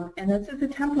 And this is a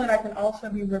template I can also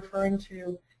be referring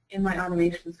to in my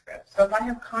automation script. So if I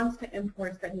have constant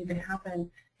imports that need to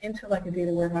happen into like a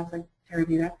data warehouse like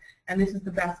Teradata, and this is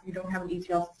the best, you don't have an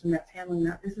ETL system that's handling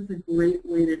that, this is a great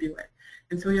way to do it.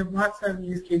 And so we have lots of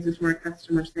use cases where our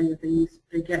customers saying that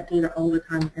they get data all the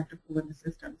time, they have to pull into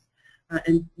systems.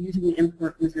 And using the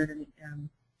import wizard and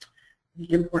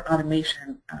the import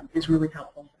automation is really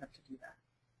helpful for them to do that.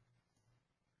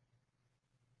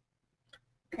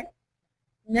 Okay.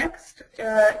 Next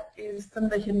is some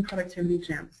of the hidden productivity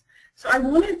gems. So I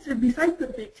wanted to, besides the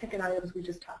big ticket items we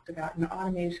just talked about,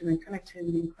 automation and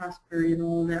connectivity and cross-query and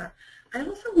all of that, I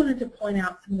also wanted to point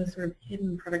out some of the sort of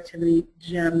hidden productivity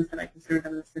gems that I consider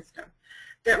in the system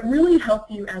that really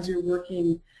help you as you're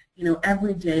working,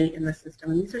 every day in the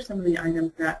system. And these are some of the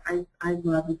items that I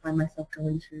love and find myself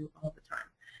going to all the time.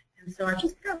 And so I've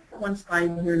just got one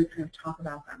slide here to kind of talk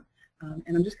about them.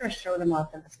 And I'm just going to show them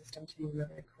off in the system to you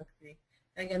really quickly.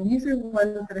 And again, these are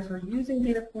ones that if you're using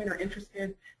data point or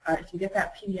interested, if you get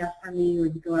that PDF from me or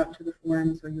you go out into the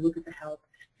forums or you look at the help,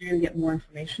 you're going to get more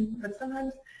information. But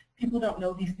sometimes people don't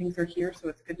know these things are here, so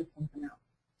it's good to point them out.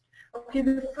 Okay,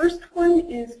 the first one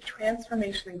is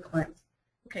transformation and cleanse.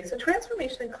 Okay, so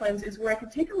transformation and cleanse is where I can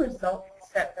take a result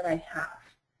set that I have.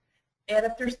 And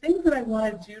if there's things that I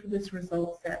want to do to this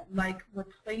result set, like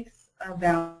replace a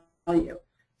value.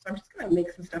 So I'm just going to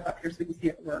make some stuff up here so you can see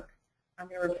it work. I'm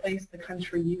going to replace the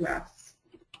country US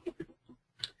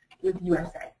with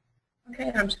USA. Okay,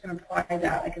 and I'm just going to apply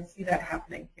that. I can see that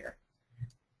happening here.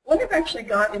 What I've actually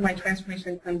got in my transformation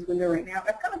and cleanse window right now,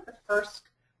 I've got the first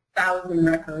 1,000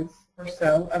 records or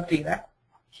so of data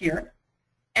here.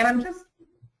 And I'm just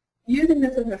using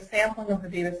this as a sampling of the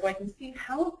data so I can see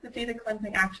how the data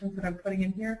cleansing actions that I'm putting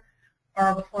in here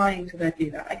are applying to that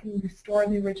data. I can restore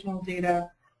the original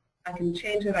data, I can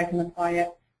change it, I can apply it,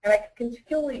 and I can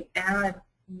continually add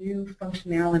new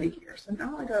functionality here. So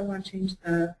not only do I want to change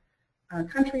the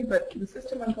country, but the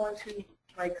system I'm going to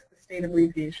likes the state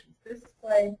abbreviations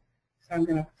display, so I'm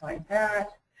going to apply that.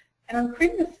 And I'm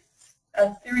creating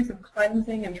a series of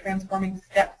cleansing and transforming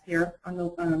steps here on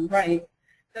the right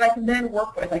that I can then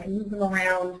work with. I can move them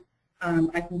around.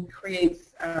 I can create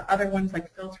other ones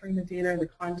like filtering the data. The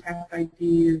contact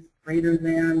ID is greater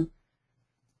than,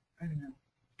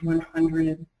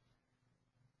 100.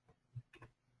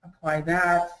 Apply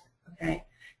that. Okay.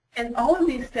 And all of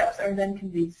these steps then can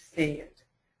be saved.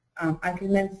 I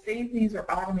can then save these or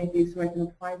automate these so I can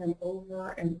apply them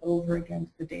over and over again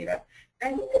to the data.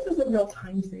 And I think this is a real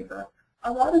time saver.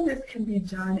 A lot of this can be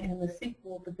done in the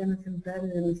SQL, but then it's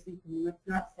embedded in the SQL, and it's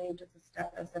not saved as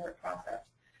a separate process.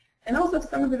 And also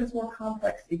some of it is more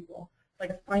complex SQL,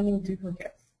 like finding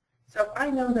duplicates. So if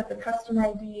I know that the customer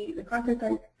ID, the contact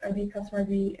ID, customer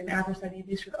ID, and address ID,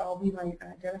 these should all be my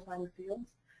identifying fields,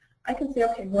 I can say,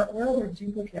 okay, where are there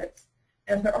duplicates?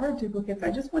 And if there are duplicates,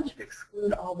 I just want you to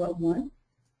exclude all but one,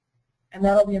 and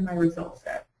that'll be in my result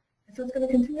set. And so it's going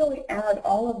to continually add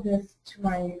all of this to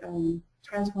my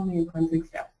transforming and cleansing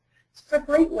steps. So it's a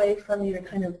great way for me to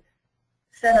kind of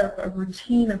set up a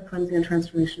routine of cleansing and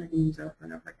transformation I can use over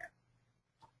and over again.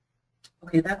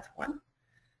 Okay, that's one.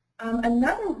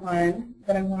 Another one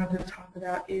that I wanted to talk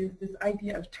about is this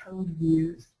idea of towed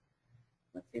views.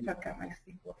 Let's see if I've got my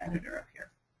SQL editor up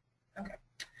here. Okay.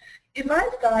 If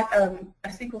I've got a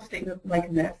SQL statement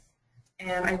like this,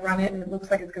 and I run it and it looks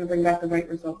like it's going to bring back the right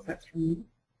result sets for me,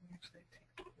 actually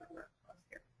take another pause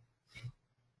here.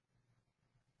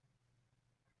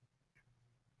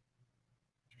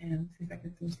 And see if I can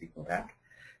get some SQL back.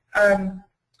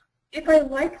 If I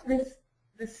like this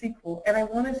SQL and I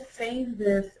want to save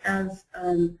this as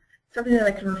something that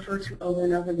I can refer to over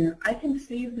and over again, I can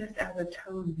save this as a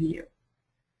towed view.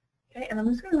 Okay, and I'm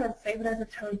just going to save it as a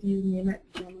towed view, name it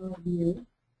demo view.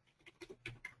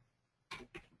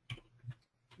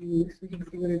 So we can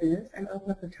see what it is, and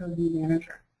open up the towed view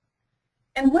manager.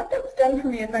 And what that's done for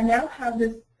me is I now have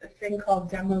this thing called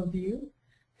demo view,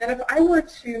 that if I were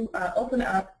to open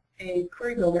up a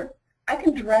query builder, I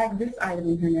can drag this item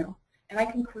in here now, and I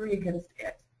can query against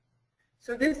it.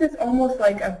 So this is almost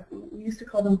like we used to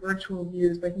call them virtual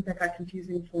views, but I think that got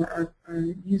confusing for our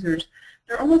users.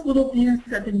 They're almost little views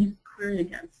that then you can query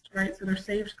against, right? So they're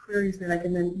saved queries that I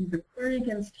can then either query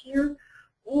against here,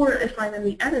 or if I'm in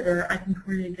the editor, I can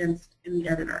query against in the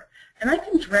editor. And I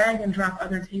can drag and drop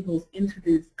other tables into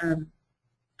these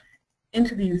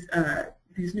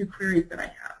new queries that I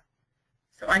have.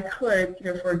 So I could,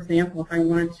 for example, if I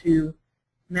wanted to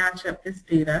match up this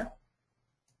data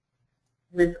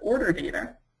with order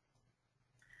data,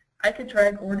 I could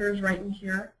drag orders right in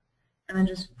here and then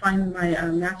just find my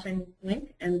matching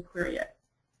link and query it.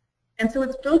 And so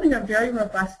it's building a very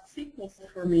robust SQL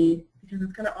for me because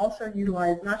it's going to also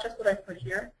utilize not just what I put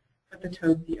here, but the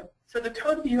towed view. So the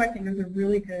towed view, I think, is a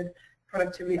really good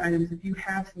productivity item if you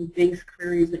have some base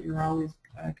queries that you're always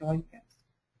going against.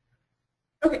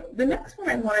 Okay, the next one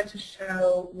I wanted to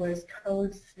show was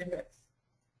code snippets.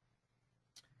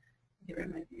 Get rid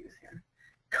of my views here.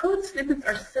 Code snippets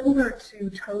are similar to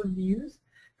towed views,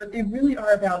 but they really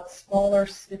are about smaller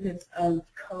snippets of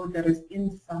code that is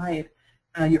inside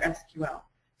your SQL.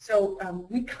 So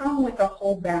we come with a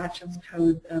whole batch of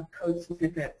code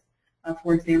snippets,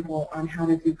 for example, on how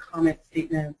to do comment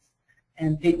statements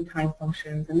and date and time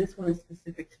functions, and this one is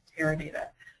specific to Teradata.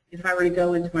 If I were to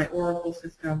go into my Oracle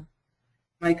system,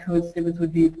 my code snippets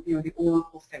would be the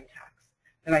Oracle syntax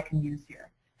that I can use here.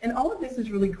 And all of this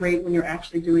is really great when you're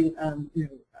actually doing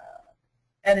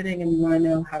editing and you want to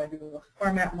know how to do a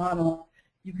format model.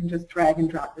 You can just drag and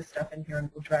drop this stuff in here and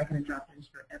we'll drag and drop it into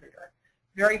your editor.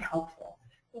 Very helpful.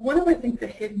 But one of, I think, the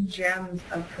hidden gems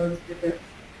of code snippets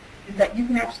is that you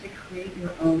can actually create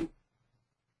your own.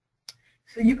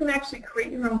 So you can actually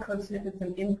create your own code snippets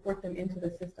and import them into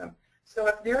the system. So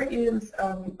if there is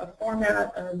a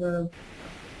format of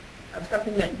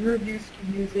something that you're used to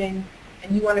using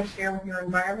and you want to share with your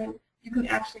environment, you can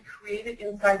actually create it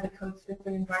inside the code snippet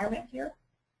environment here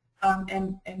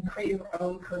and create your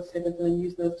own code snippets and then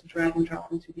use those to drag and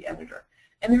drop into the editor.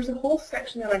 And there's a whole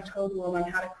section that I told you on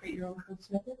how to create your own code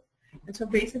snippets. And so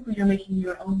basically you're making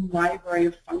your own library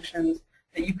of functions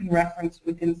that you can reference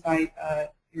with inside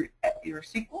your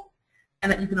SQL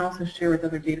and that you can also share with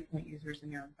other data point users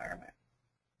in your environment.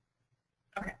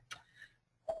 Okay.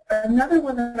 Another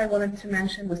one that I wanted to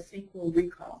mention was SQL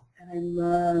Recall, and I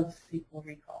love SQL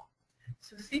Recall.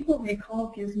 So SQL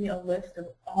Recall gives me a list of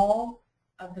all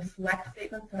of the select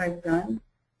statements that I've done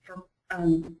for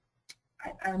almost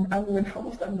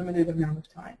unlimited amount of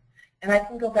time. And I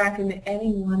can go back into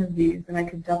any one of these, and I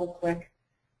can double-click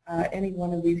any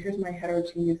one of these. Here's my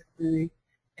heterogeneous query,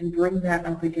 and bring that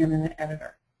up again in the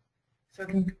editor. So I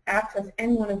can access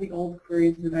any one of the old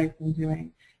queries that I've been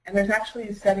doing. And there's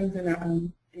actually settings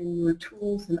in your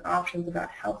tools and options about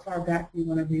how far back you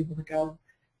want to be able to go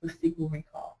with SQL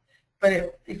Recall.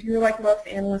 But if you're like most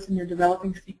analysts and you're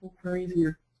developing SQL queries and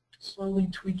you're slowly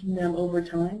tweaking them over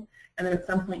time, and then at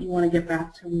some point you want to get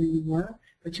back to where you were,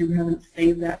 but you haven't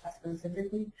saved that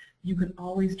specifically, you can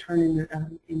always turn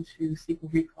into SQL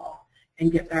Recall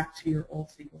and get back to your old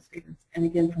SQL statements. And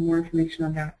again, for more information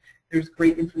on that, there's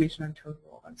great information on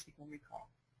Total on SQL Recall.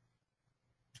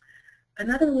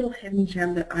 Another little hidden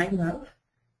gem that I love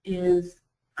is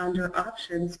under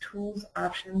Options, Tools,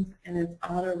 Options, and it's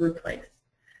Auto Replace.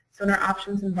 So in our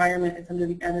Options environment, it's under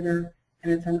the editor,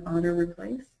 and it's on Auto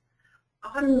Replace.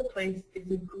 Auto Replace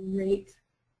is a great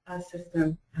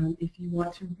system if you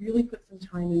want to really put some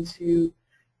time into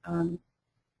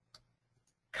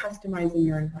customizing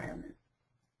your environment.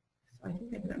 So I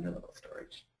think I put under local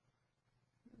storage.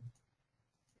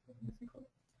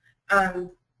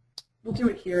 We'll do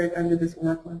it here under this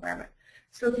Oracle environment.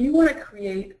 So if you want to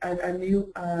create a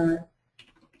new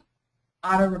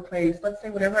auto replace, let's say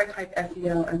whenever I type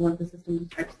SEL, I want the system to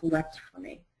type select for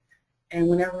me. And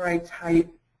whenever I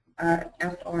type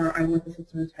FR, I want the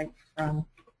system to type from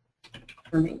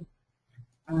for me.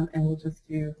 And we'll just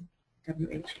do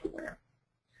WH for where.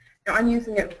 Now I'm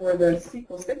using it for the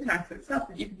SQL syntax itself,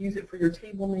 but you could use it for your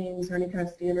table names or any kind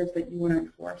of standards that you want to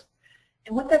enforce.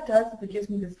 And what that does is it gives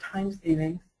me this time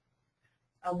savings.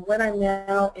 When I'm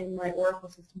now in my Oracle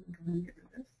system, I'm going to get rid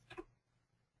of this,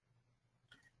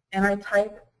 and I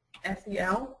type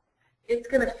SEL, it's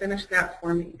going to finish that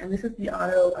for me. And this is the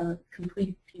auto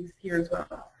complete piece here as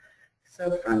well.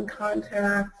 So from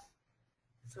contacts,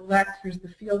 select, here's the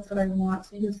fields that I want.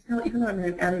 So you can still, even though I'm in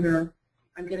an editor,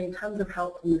 I'm getting tons of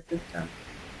help from the system.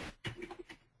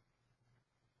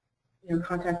 You know,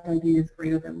 contact ID is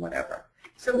greater than whatever.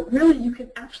 So really, you can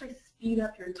actually speed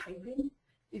up your typing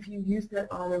if you use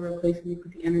that auto replace and you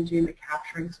put the energy into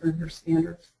capturing sort of your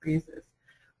standard phrases.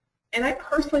 And I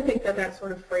personally think that that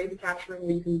sort of phrase capturing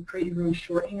where you can create your own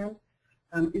shorthand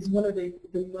is one of the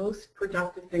most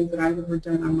productive things that I've ever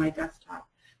done on my desktop.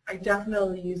 I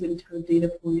definitely use it into a data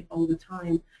point all the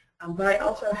time, but I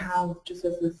also have, just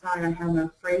as an aside, I have a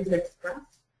phrase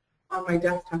express on my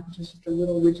desktop, which is just a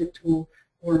little widget tool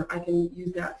where I can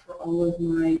use that for all of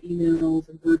my emails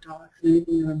and Word docs and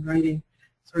anything that I'm writing,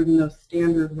 sort of in those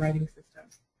standard writing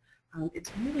systems.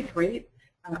 It's really great.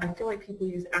 I feel like people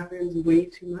use acronyms way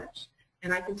too much,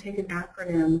 and I can take an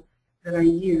acronym that I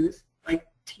use, like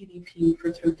TDP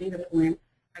for Toad Data Point,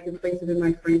 I can place it in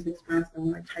my phrase express, and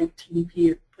when I type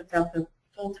TDP, it puts out the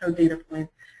full Toad Data Point,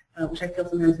 which I feel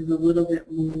sometimes is a little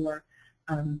bit more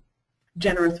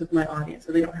generous with my audience,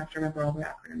 so they don't have to remember all the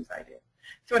acronyms I do.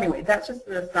 So anyway, that's just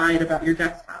an aside about your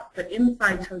desktop. But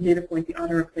inside Toad Data Point, the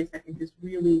auto replace, I think, is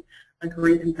really a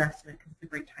great investment because it's a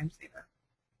great time saver.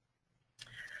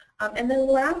 And then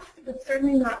last, but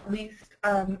certainly not least,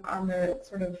 on the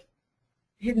sort of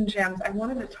hidden gems, I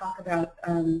wanted to talk about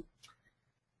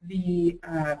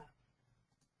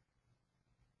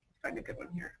find a good one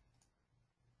here.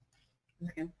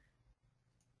 again,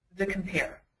 the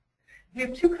compare. We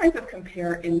have two kinds of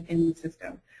compare in the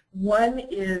system. One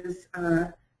is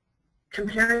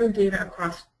comparing data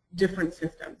across different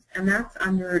systems, and that's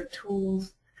under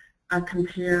Tools,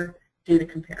 Compare, Data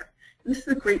Compare. And this is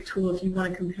a great tool if you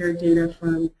want to compare data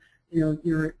from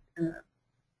your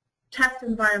test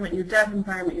environment, your dev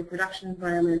environment, your production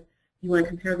environment. You want to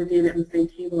compare the data in the same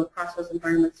table across those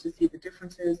environments to see the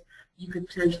differences. You could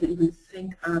potentially even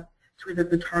sync up to either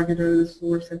the target or the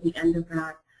source at the end of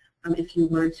that if you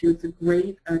wanted to. It's a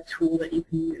great tool that you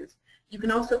can use. You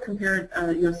can also compare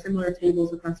similar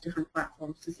tables across different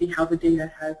platforms to see how the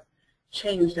data has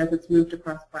changed as it's moved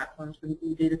across platforms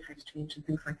and data types change and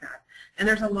things like that. And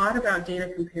there's a lot about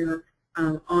data compare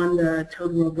on the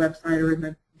Toad World website or in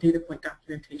the data point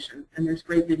documentation, and there's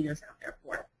great videos out there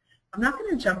for it. I'm not going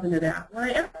to jump into that. What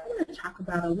I am going to talk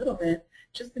about a little bit,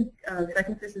 just because I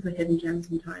think this is a hidden gem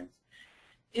sometimes,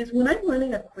 is when I'm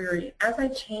running a query, as I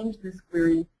change this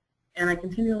query and I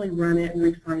continually run it and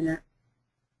refine it,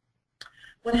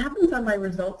 what happens on my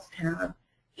results tab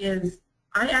is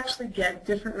I actually get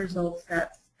different result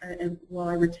sets while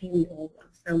I retain the old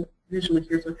ones. So visually,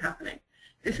 here's what's happening.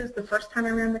 This is the first time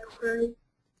I ran the query.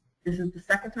 This is the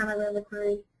second time I ran the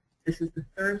query. This is the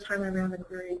third time I ran the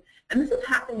query. And this is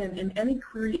happening in any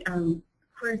queries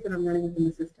that I'm running within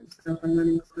the system. So if I'm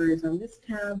running queries on this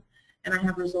tab and I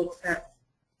have result sets,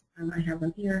 I have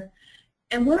them here.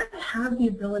 And what I have the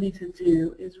ability to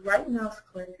do is right mouse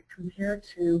click, compare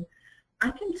to, I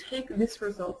can take this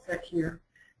result set here,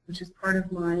 which is part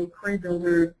of my Query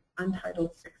Builder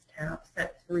Untitled 6 tab,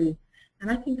 set 3,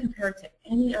 and I can compare it to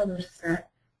any other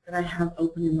set that I have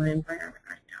open in my environment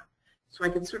right now. So I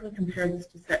can certainly compare this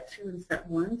to set 2 and set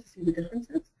 1 to see the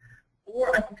differences,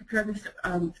 or I can compare these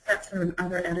sets that are in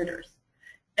other editors.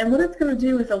 And what it's going to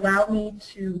do is allow me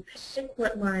to pick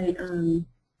what my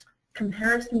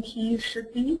comparison keys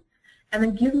should be, and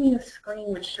then give me a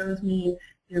screen which shows me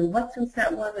what's in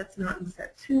set 1 that's not in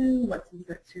set 2, what's in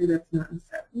set 2 that's not in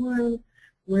set 1,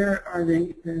 where are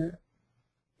the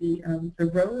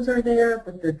rows are there,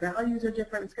 but the values are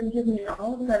different. It's going to give me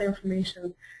all of that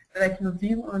information that I can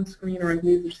view on screen, or I can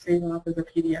either save off as a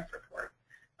PDF report.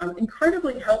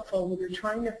 Incredibly helpful when you're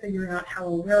trying to figure out how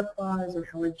a where clause or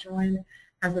how a join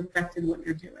has affected what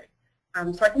you're doing.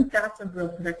 So I think that's a real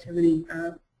productivity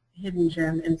hidden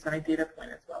gem inside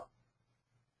DataPoint as well.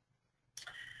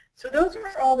 So those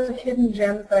are all the hidden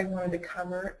gems that I wanted to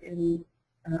cover in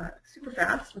super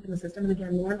fast within the system. And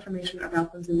again, more information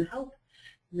about those in the help,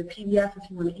 in the PDF if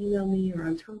you want to email me, or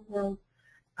on Toad World.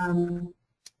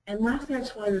 And lastly, I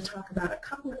just wanted to talk about a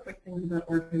couple of quick things about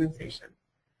organization.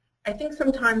 I think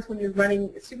sometimes when you're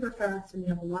running super fast and you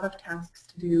have a lot of tasks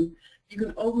to do, you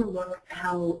can overlook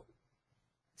how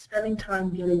spending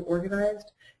time getting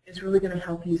organized is really going to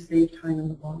help you save time in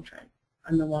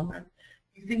the long run.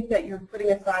 You think that you're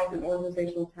putting aside an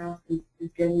organizational task is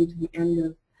getting you to the end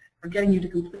of, or getting you to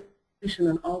completion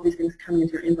on all these things coming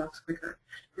into your inbox quicker.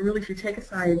 But really, if you take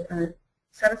aside,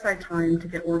 set aside time to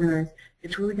get organized,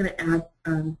 it's really going to add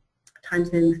time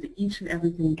savings to each and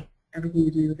everything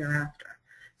you do thereafter.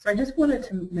 So I just wanted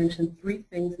to mention 3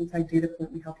 things inside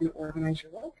DataPoint that help you to organize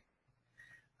your work.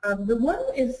 The one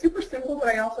is super simple,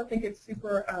 but I also think it's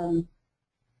super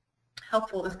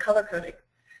helpful, is color coding.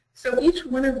 So each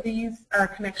one of these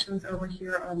connections over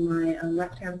here on my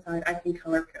left-hand side, I can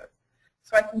color code.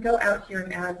 So I can go out here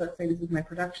and add, let's say this is my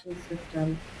production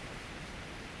system,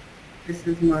 this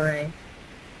is my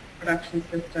production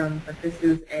system, but this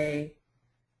is a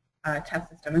test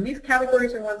system. And these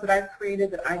categories are ones that I've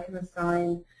created that I can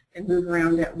assign and move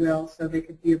around at will. So they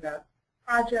could be about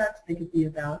projects, they could be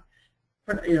about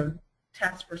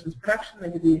test versus production,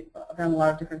 they could be about a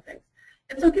lot of different things.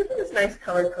 And so it gives me this nice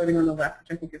color coding on the left,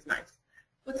 which I think is nice.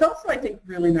 What's also, I think,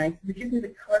 really nice is it gives me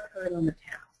the color coding on the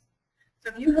tabs.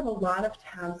 So if you have a lot of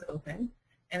tabs open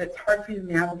and it's hard for you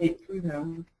to navigate through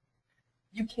them,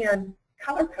 you can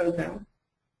color code them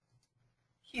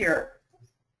here.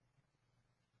 Let's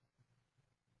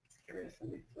get rid of some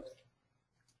of these. Oops.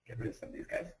 Get rid of some of these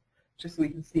guys, just so we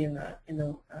can see in the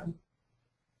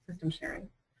system sharing,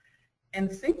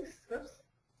 and see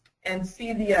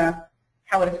the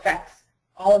how it affects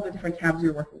all of the different tabs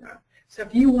you're working on. So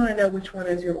if you want to know which one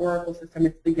is your Oracle system,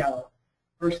 it's the yellow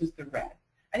versus the red.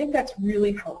 I think that's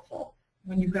really helpful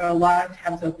when you've got a lot of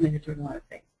tabs open and you're doing a lot of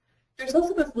things. There's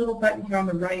also this little button here on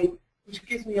the right which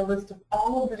gives me a list of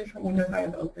all of the different windows I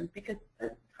have opened, because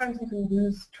at times you can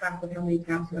lose track of how many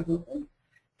tabs you have open.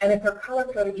 And if they're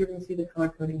color-coded, you're going to see the color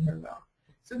coding here well.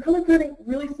 So color coding,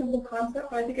 really simple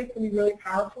concept, but I think it can be really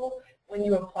powerful when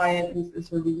you apply it in this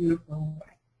sort of a uniform way.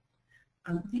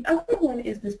 The other one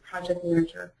is this project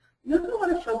manager. not a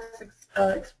lot of folks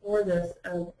explore this,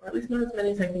 or at least not as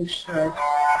many as I think should.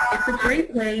 It's a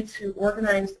great way to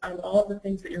organize all of the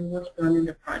things that you're working on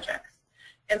into projects.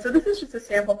 And so this is just a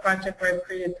sample project where I've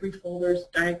created 3 folders: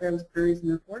 diagrams, queries,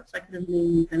 and reports. I could have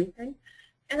named these anything.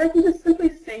 And I can just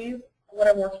simply save what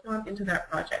I'm working on into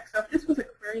that project. So if this was a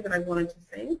query that I wanted to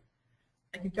save,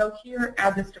 I could go here,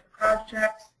 add this to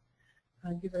project,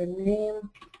 give it a name.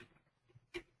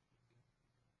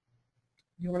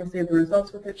 You want to save the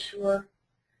results with it? Sure.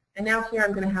 And now here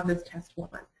I'm going to have this test 1.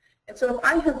 And so if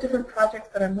I have different projects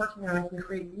that I'm working on, I can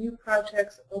create new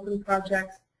projects, open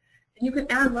projects, and you can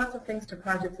add lots of things to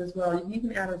projects as well. You can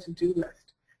even add a to-do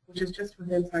list, which is just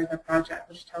within inside the project,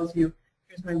 which tells you,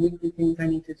 here's my weekly things I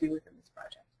need to do within this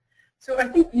project. So I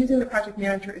think using the project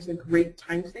manager is a great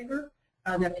time saver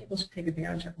that people should take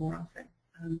advantage of more often.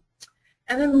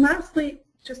 And then lastly,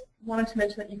 just wanted to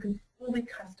mention that you can fully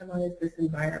customize this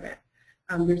environment.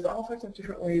 There's all sorts of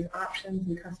different ways, options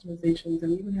and customizations,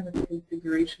 and we even have a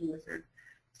configuration wizard.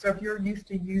 So if you're used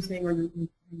to using, or you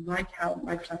like how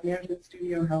Microsoft Management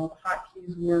Studio, how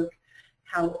hotkeys work,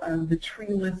 how the tree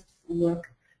lists look,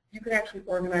 you can actually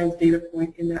organize data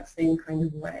point in that same kind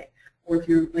of way. Or if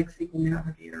you're like SQL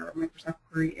Navigator or Microsoft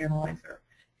Query Analyzer,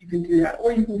 you can do that.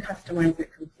 Or you can customize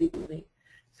it completely.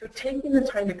 So taking the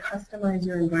time to customize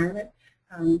your environment,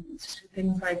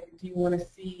 things like, do you want to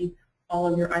see all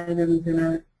of your items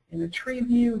in a tree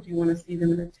view? Do you want to see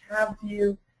them in a tab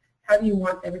view? How do you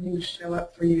want everything to show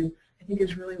up for you? I think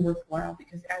is really worthwhile,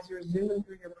 because as you're zooming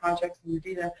through your projects and your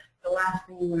data, the last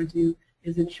thing you want to do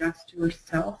is adjust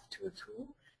yourself to a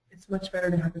tool. It's much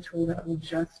better to have a tool that will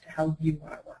adjust to how you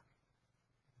want to work.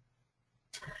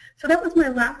 So that was my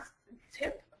last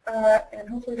tip, and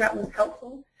hopefully that was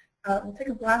helpful. We'll take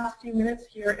a last few minutes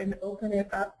here and open it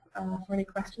up for any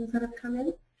questions that have come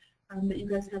in that you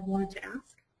guys have wanted to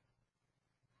ask.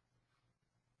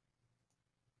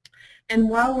 And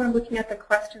while we're looking at the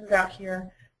questions out here,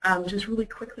 just really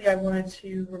quickly, I wanted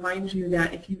to remind you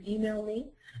that if you email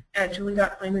me at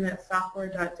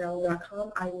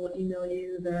julie.kleiman@software.dell.com, I will email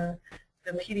you the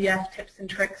PDF tips and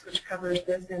tricks, which covers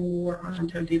this and more on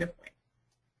Toad Data Point.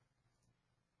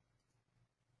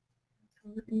 So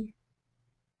let me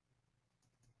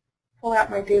pull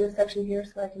out my data section here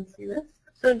so I can see this.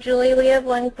 So Julie, we have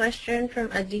one question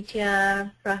from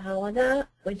Aditya Prahalada,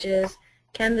 which is,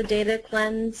 can the data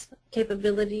cleanse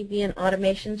capability be an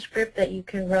automation script that you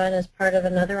can run as part of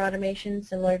another automation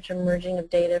similar to merging of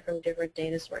data from different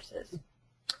data sources?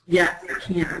 Yes, it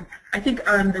can. I think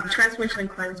the transformation and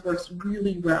cleanse works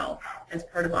really well as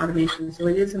part of automation. So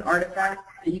it is an artifact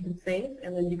that you can save,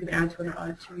 and then you can add to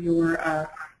your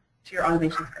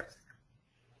automation scripts.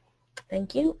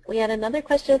 Thank you. We had another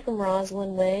question from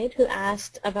Rosalind Wade, who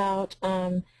asked about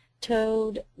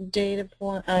Toad Teradata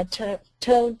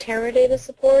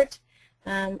support.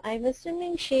 I'm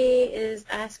assuming she is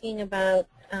asking about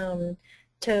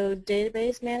Toad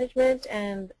database management,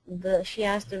 and she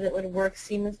asked if it would work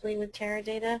seamlessly with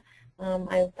Teradata.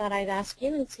 I thought I'd ask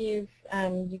you and see if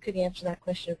you could answer that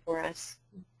question for us.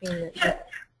 Yeah.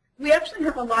 We actually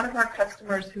have a lot of our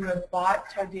customers who have bought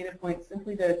Toad Data Point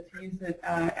simply to use it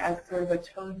as sort of a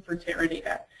Toad for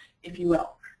Teradata, if you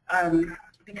will.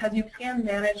 Because you can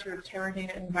manage your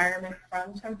Teradata environment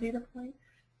from Toad Data Point,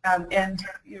 and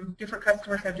different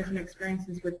customers have different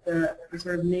experiences with the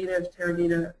sort of native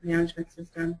Teradata management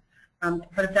system.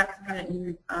 But if that's something that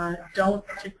you don't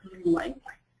particularly like,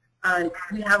 I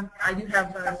do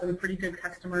have some pretty good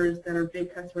customers that are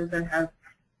big customers that have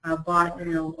bought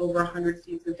over 100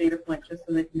 seats of Data Point just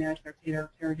so they can manage their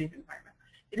Teradata environment.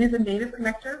 It is a native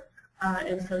connector,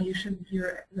 and so you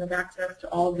have access to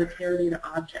all of the Teradata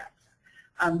objects.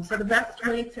 So the best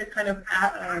way to kind of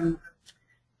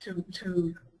to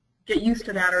get used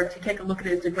to that, or to take a look at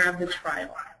it, is to grab the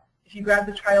trial. If you grab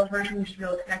the trial version, you should be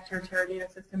able to connect to your Teradata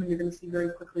system, and you're going to see very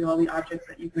quickly all the objects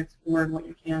that you can explore and what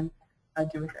you can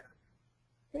do with it.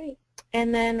 Great.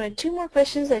 And then 2 more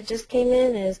questions that just came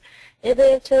in is, if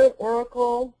they have Toad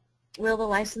Oracle, will the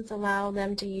license allow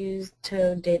them to use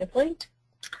Toad Data Point?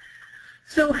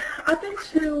 So up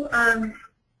into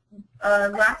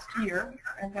last year,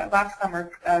 last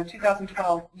summer,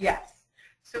 2012, yes.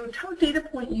 So Toad Data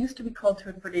Point used to be called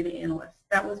Toad for Data Analyst.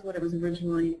 That was what it was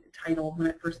originally titled when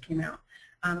it first came out.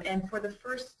 And for the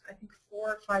first, I think,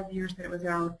 4 or 5 years that it was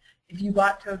out, if you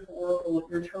bought Toad for Oracle,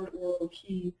 your Toad Oracle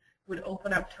key would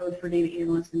open up Toad for Data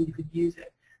Analyst and you could use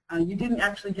it. You didn't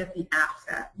actually get the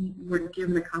asset. You were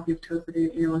given a copy of Toad for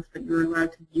Data Analyst, but you were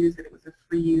allowed to use it. It was a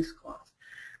free use clause.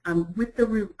 With the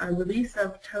release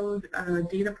of Toad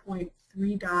Data Point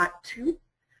 3.2,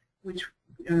 which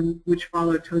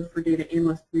followed Toad for Data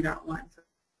Analyst 3.1, so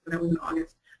that was in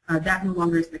August, That no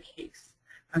longer is the case.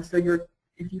 So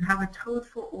if you have a Toad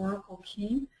for Oracle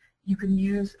key, you can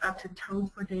use up to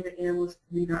Toad for Data Analyst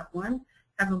 3.1.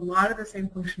 Has a lot of the same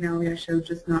functionality I showed,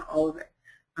 just not all of it.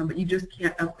 But you just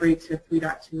can't upgrade to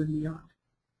 3.2 and beyond,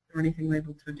 or anything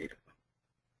labeled to a data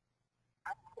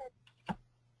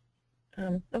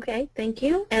point. Okay, thank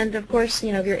you. And of course,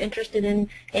 if you're interested in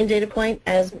data point,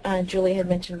 as Julie had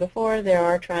mentioned before, there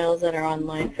are trials that are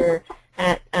online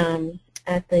at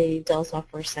the Dell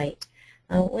Software site.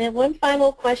 We have one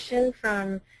final question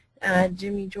from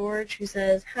Jimmy George, who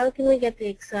says, how can we get the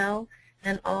Excel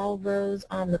and all those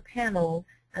on the panel?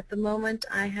 At the moment,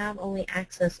 I have only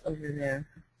access over there.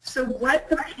 So what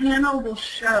the panel will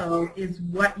show is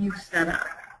what you've set up.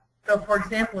 So for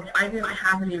example, if I didn't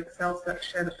have any Excel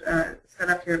set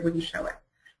up here, it wouldn't show it.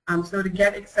 So to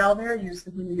get Excel there, you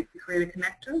simply need to create a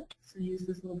connector. So use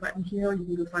this little button here. You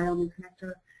can go File, New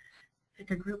Connector, pick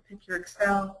a group, pick your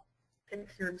Excel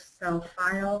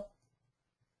file,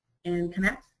 and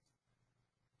connect.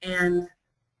 And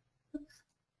oops,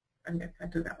 I think I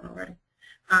did that one already.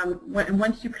 And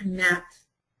once you connect,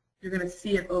 you're going to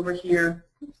see it over here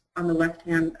on the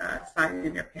left-hand side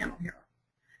in your panel here.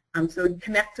 So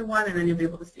connect to one, and then you'll be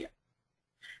able to see it.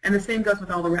 And the same goes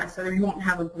with all the rest. So you won't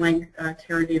have a blank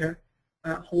Teradata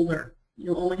holder.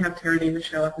 You'll only have Teradata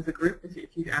show up as a group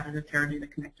if you've added a Teradata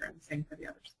connector, and the same for the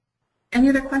others. Any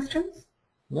other questions?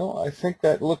 No, I think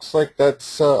that looks like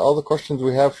that's all the questions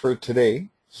we have for today.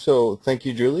 So thank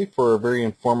you, Julie, for a very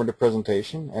informative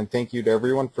presentation, and thank you to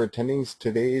everyone for attending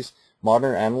today's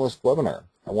Modern Analyst webinar.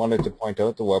 I wanted to point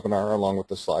out the webinar along with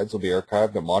the slides will be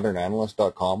archived at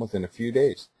ModernAnalyst.com within a few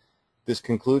days. This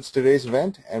concludes today's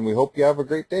event, and we hope you have a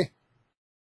great day.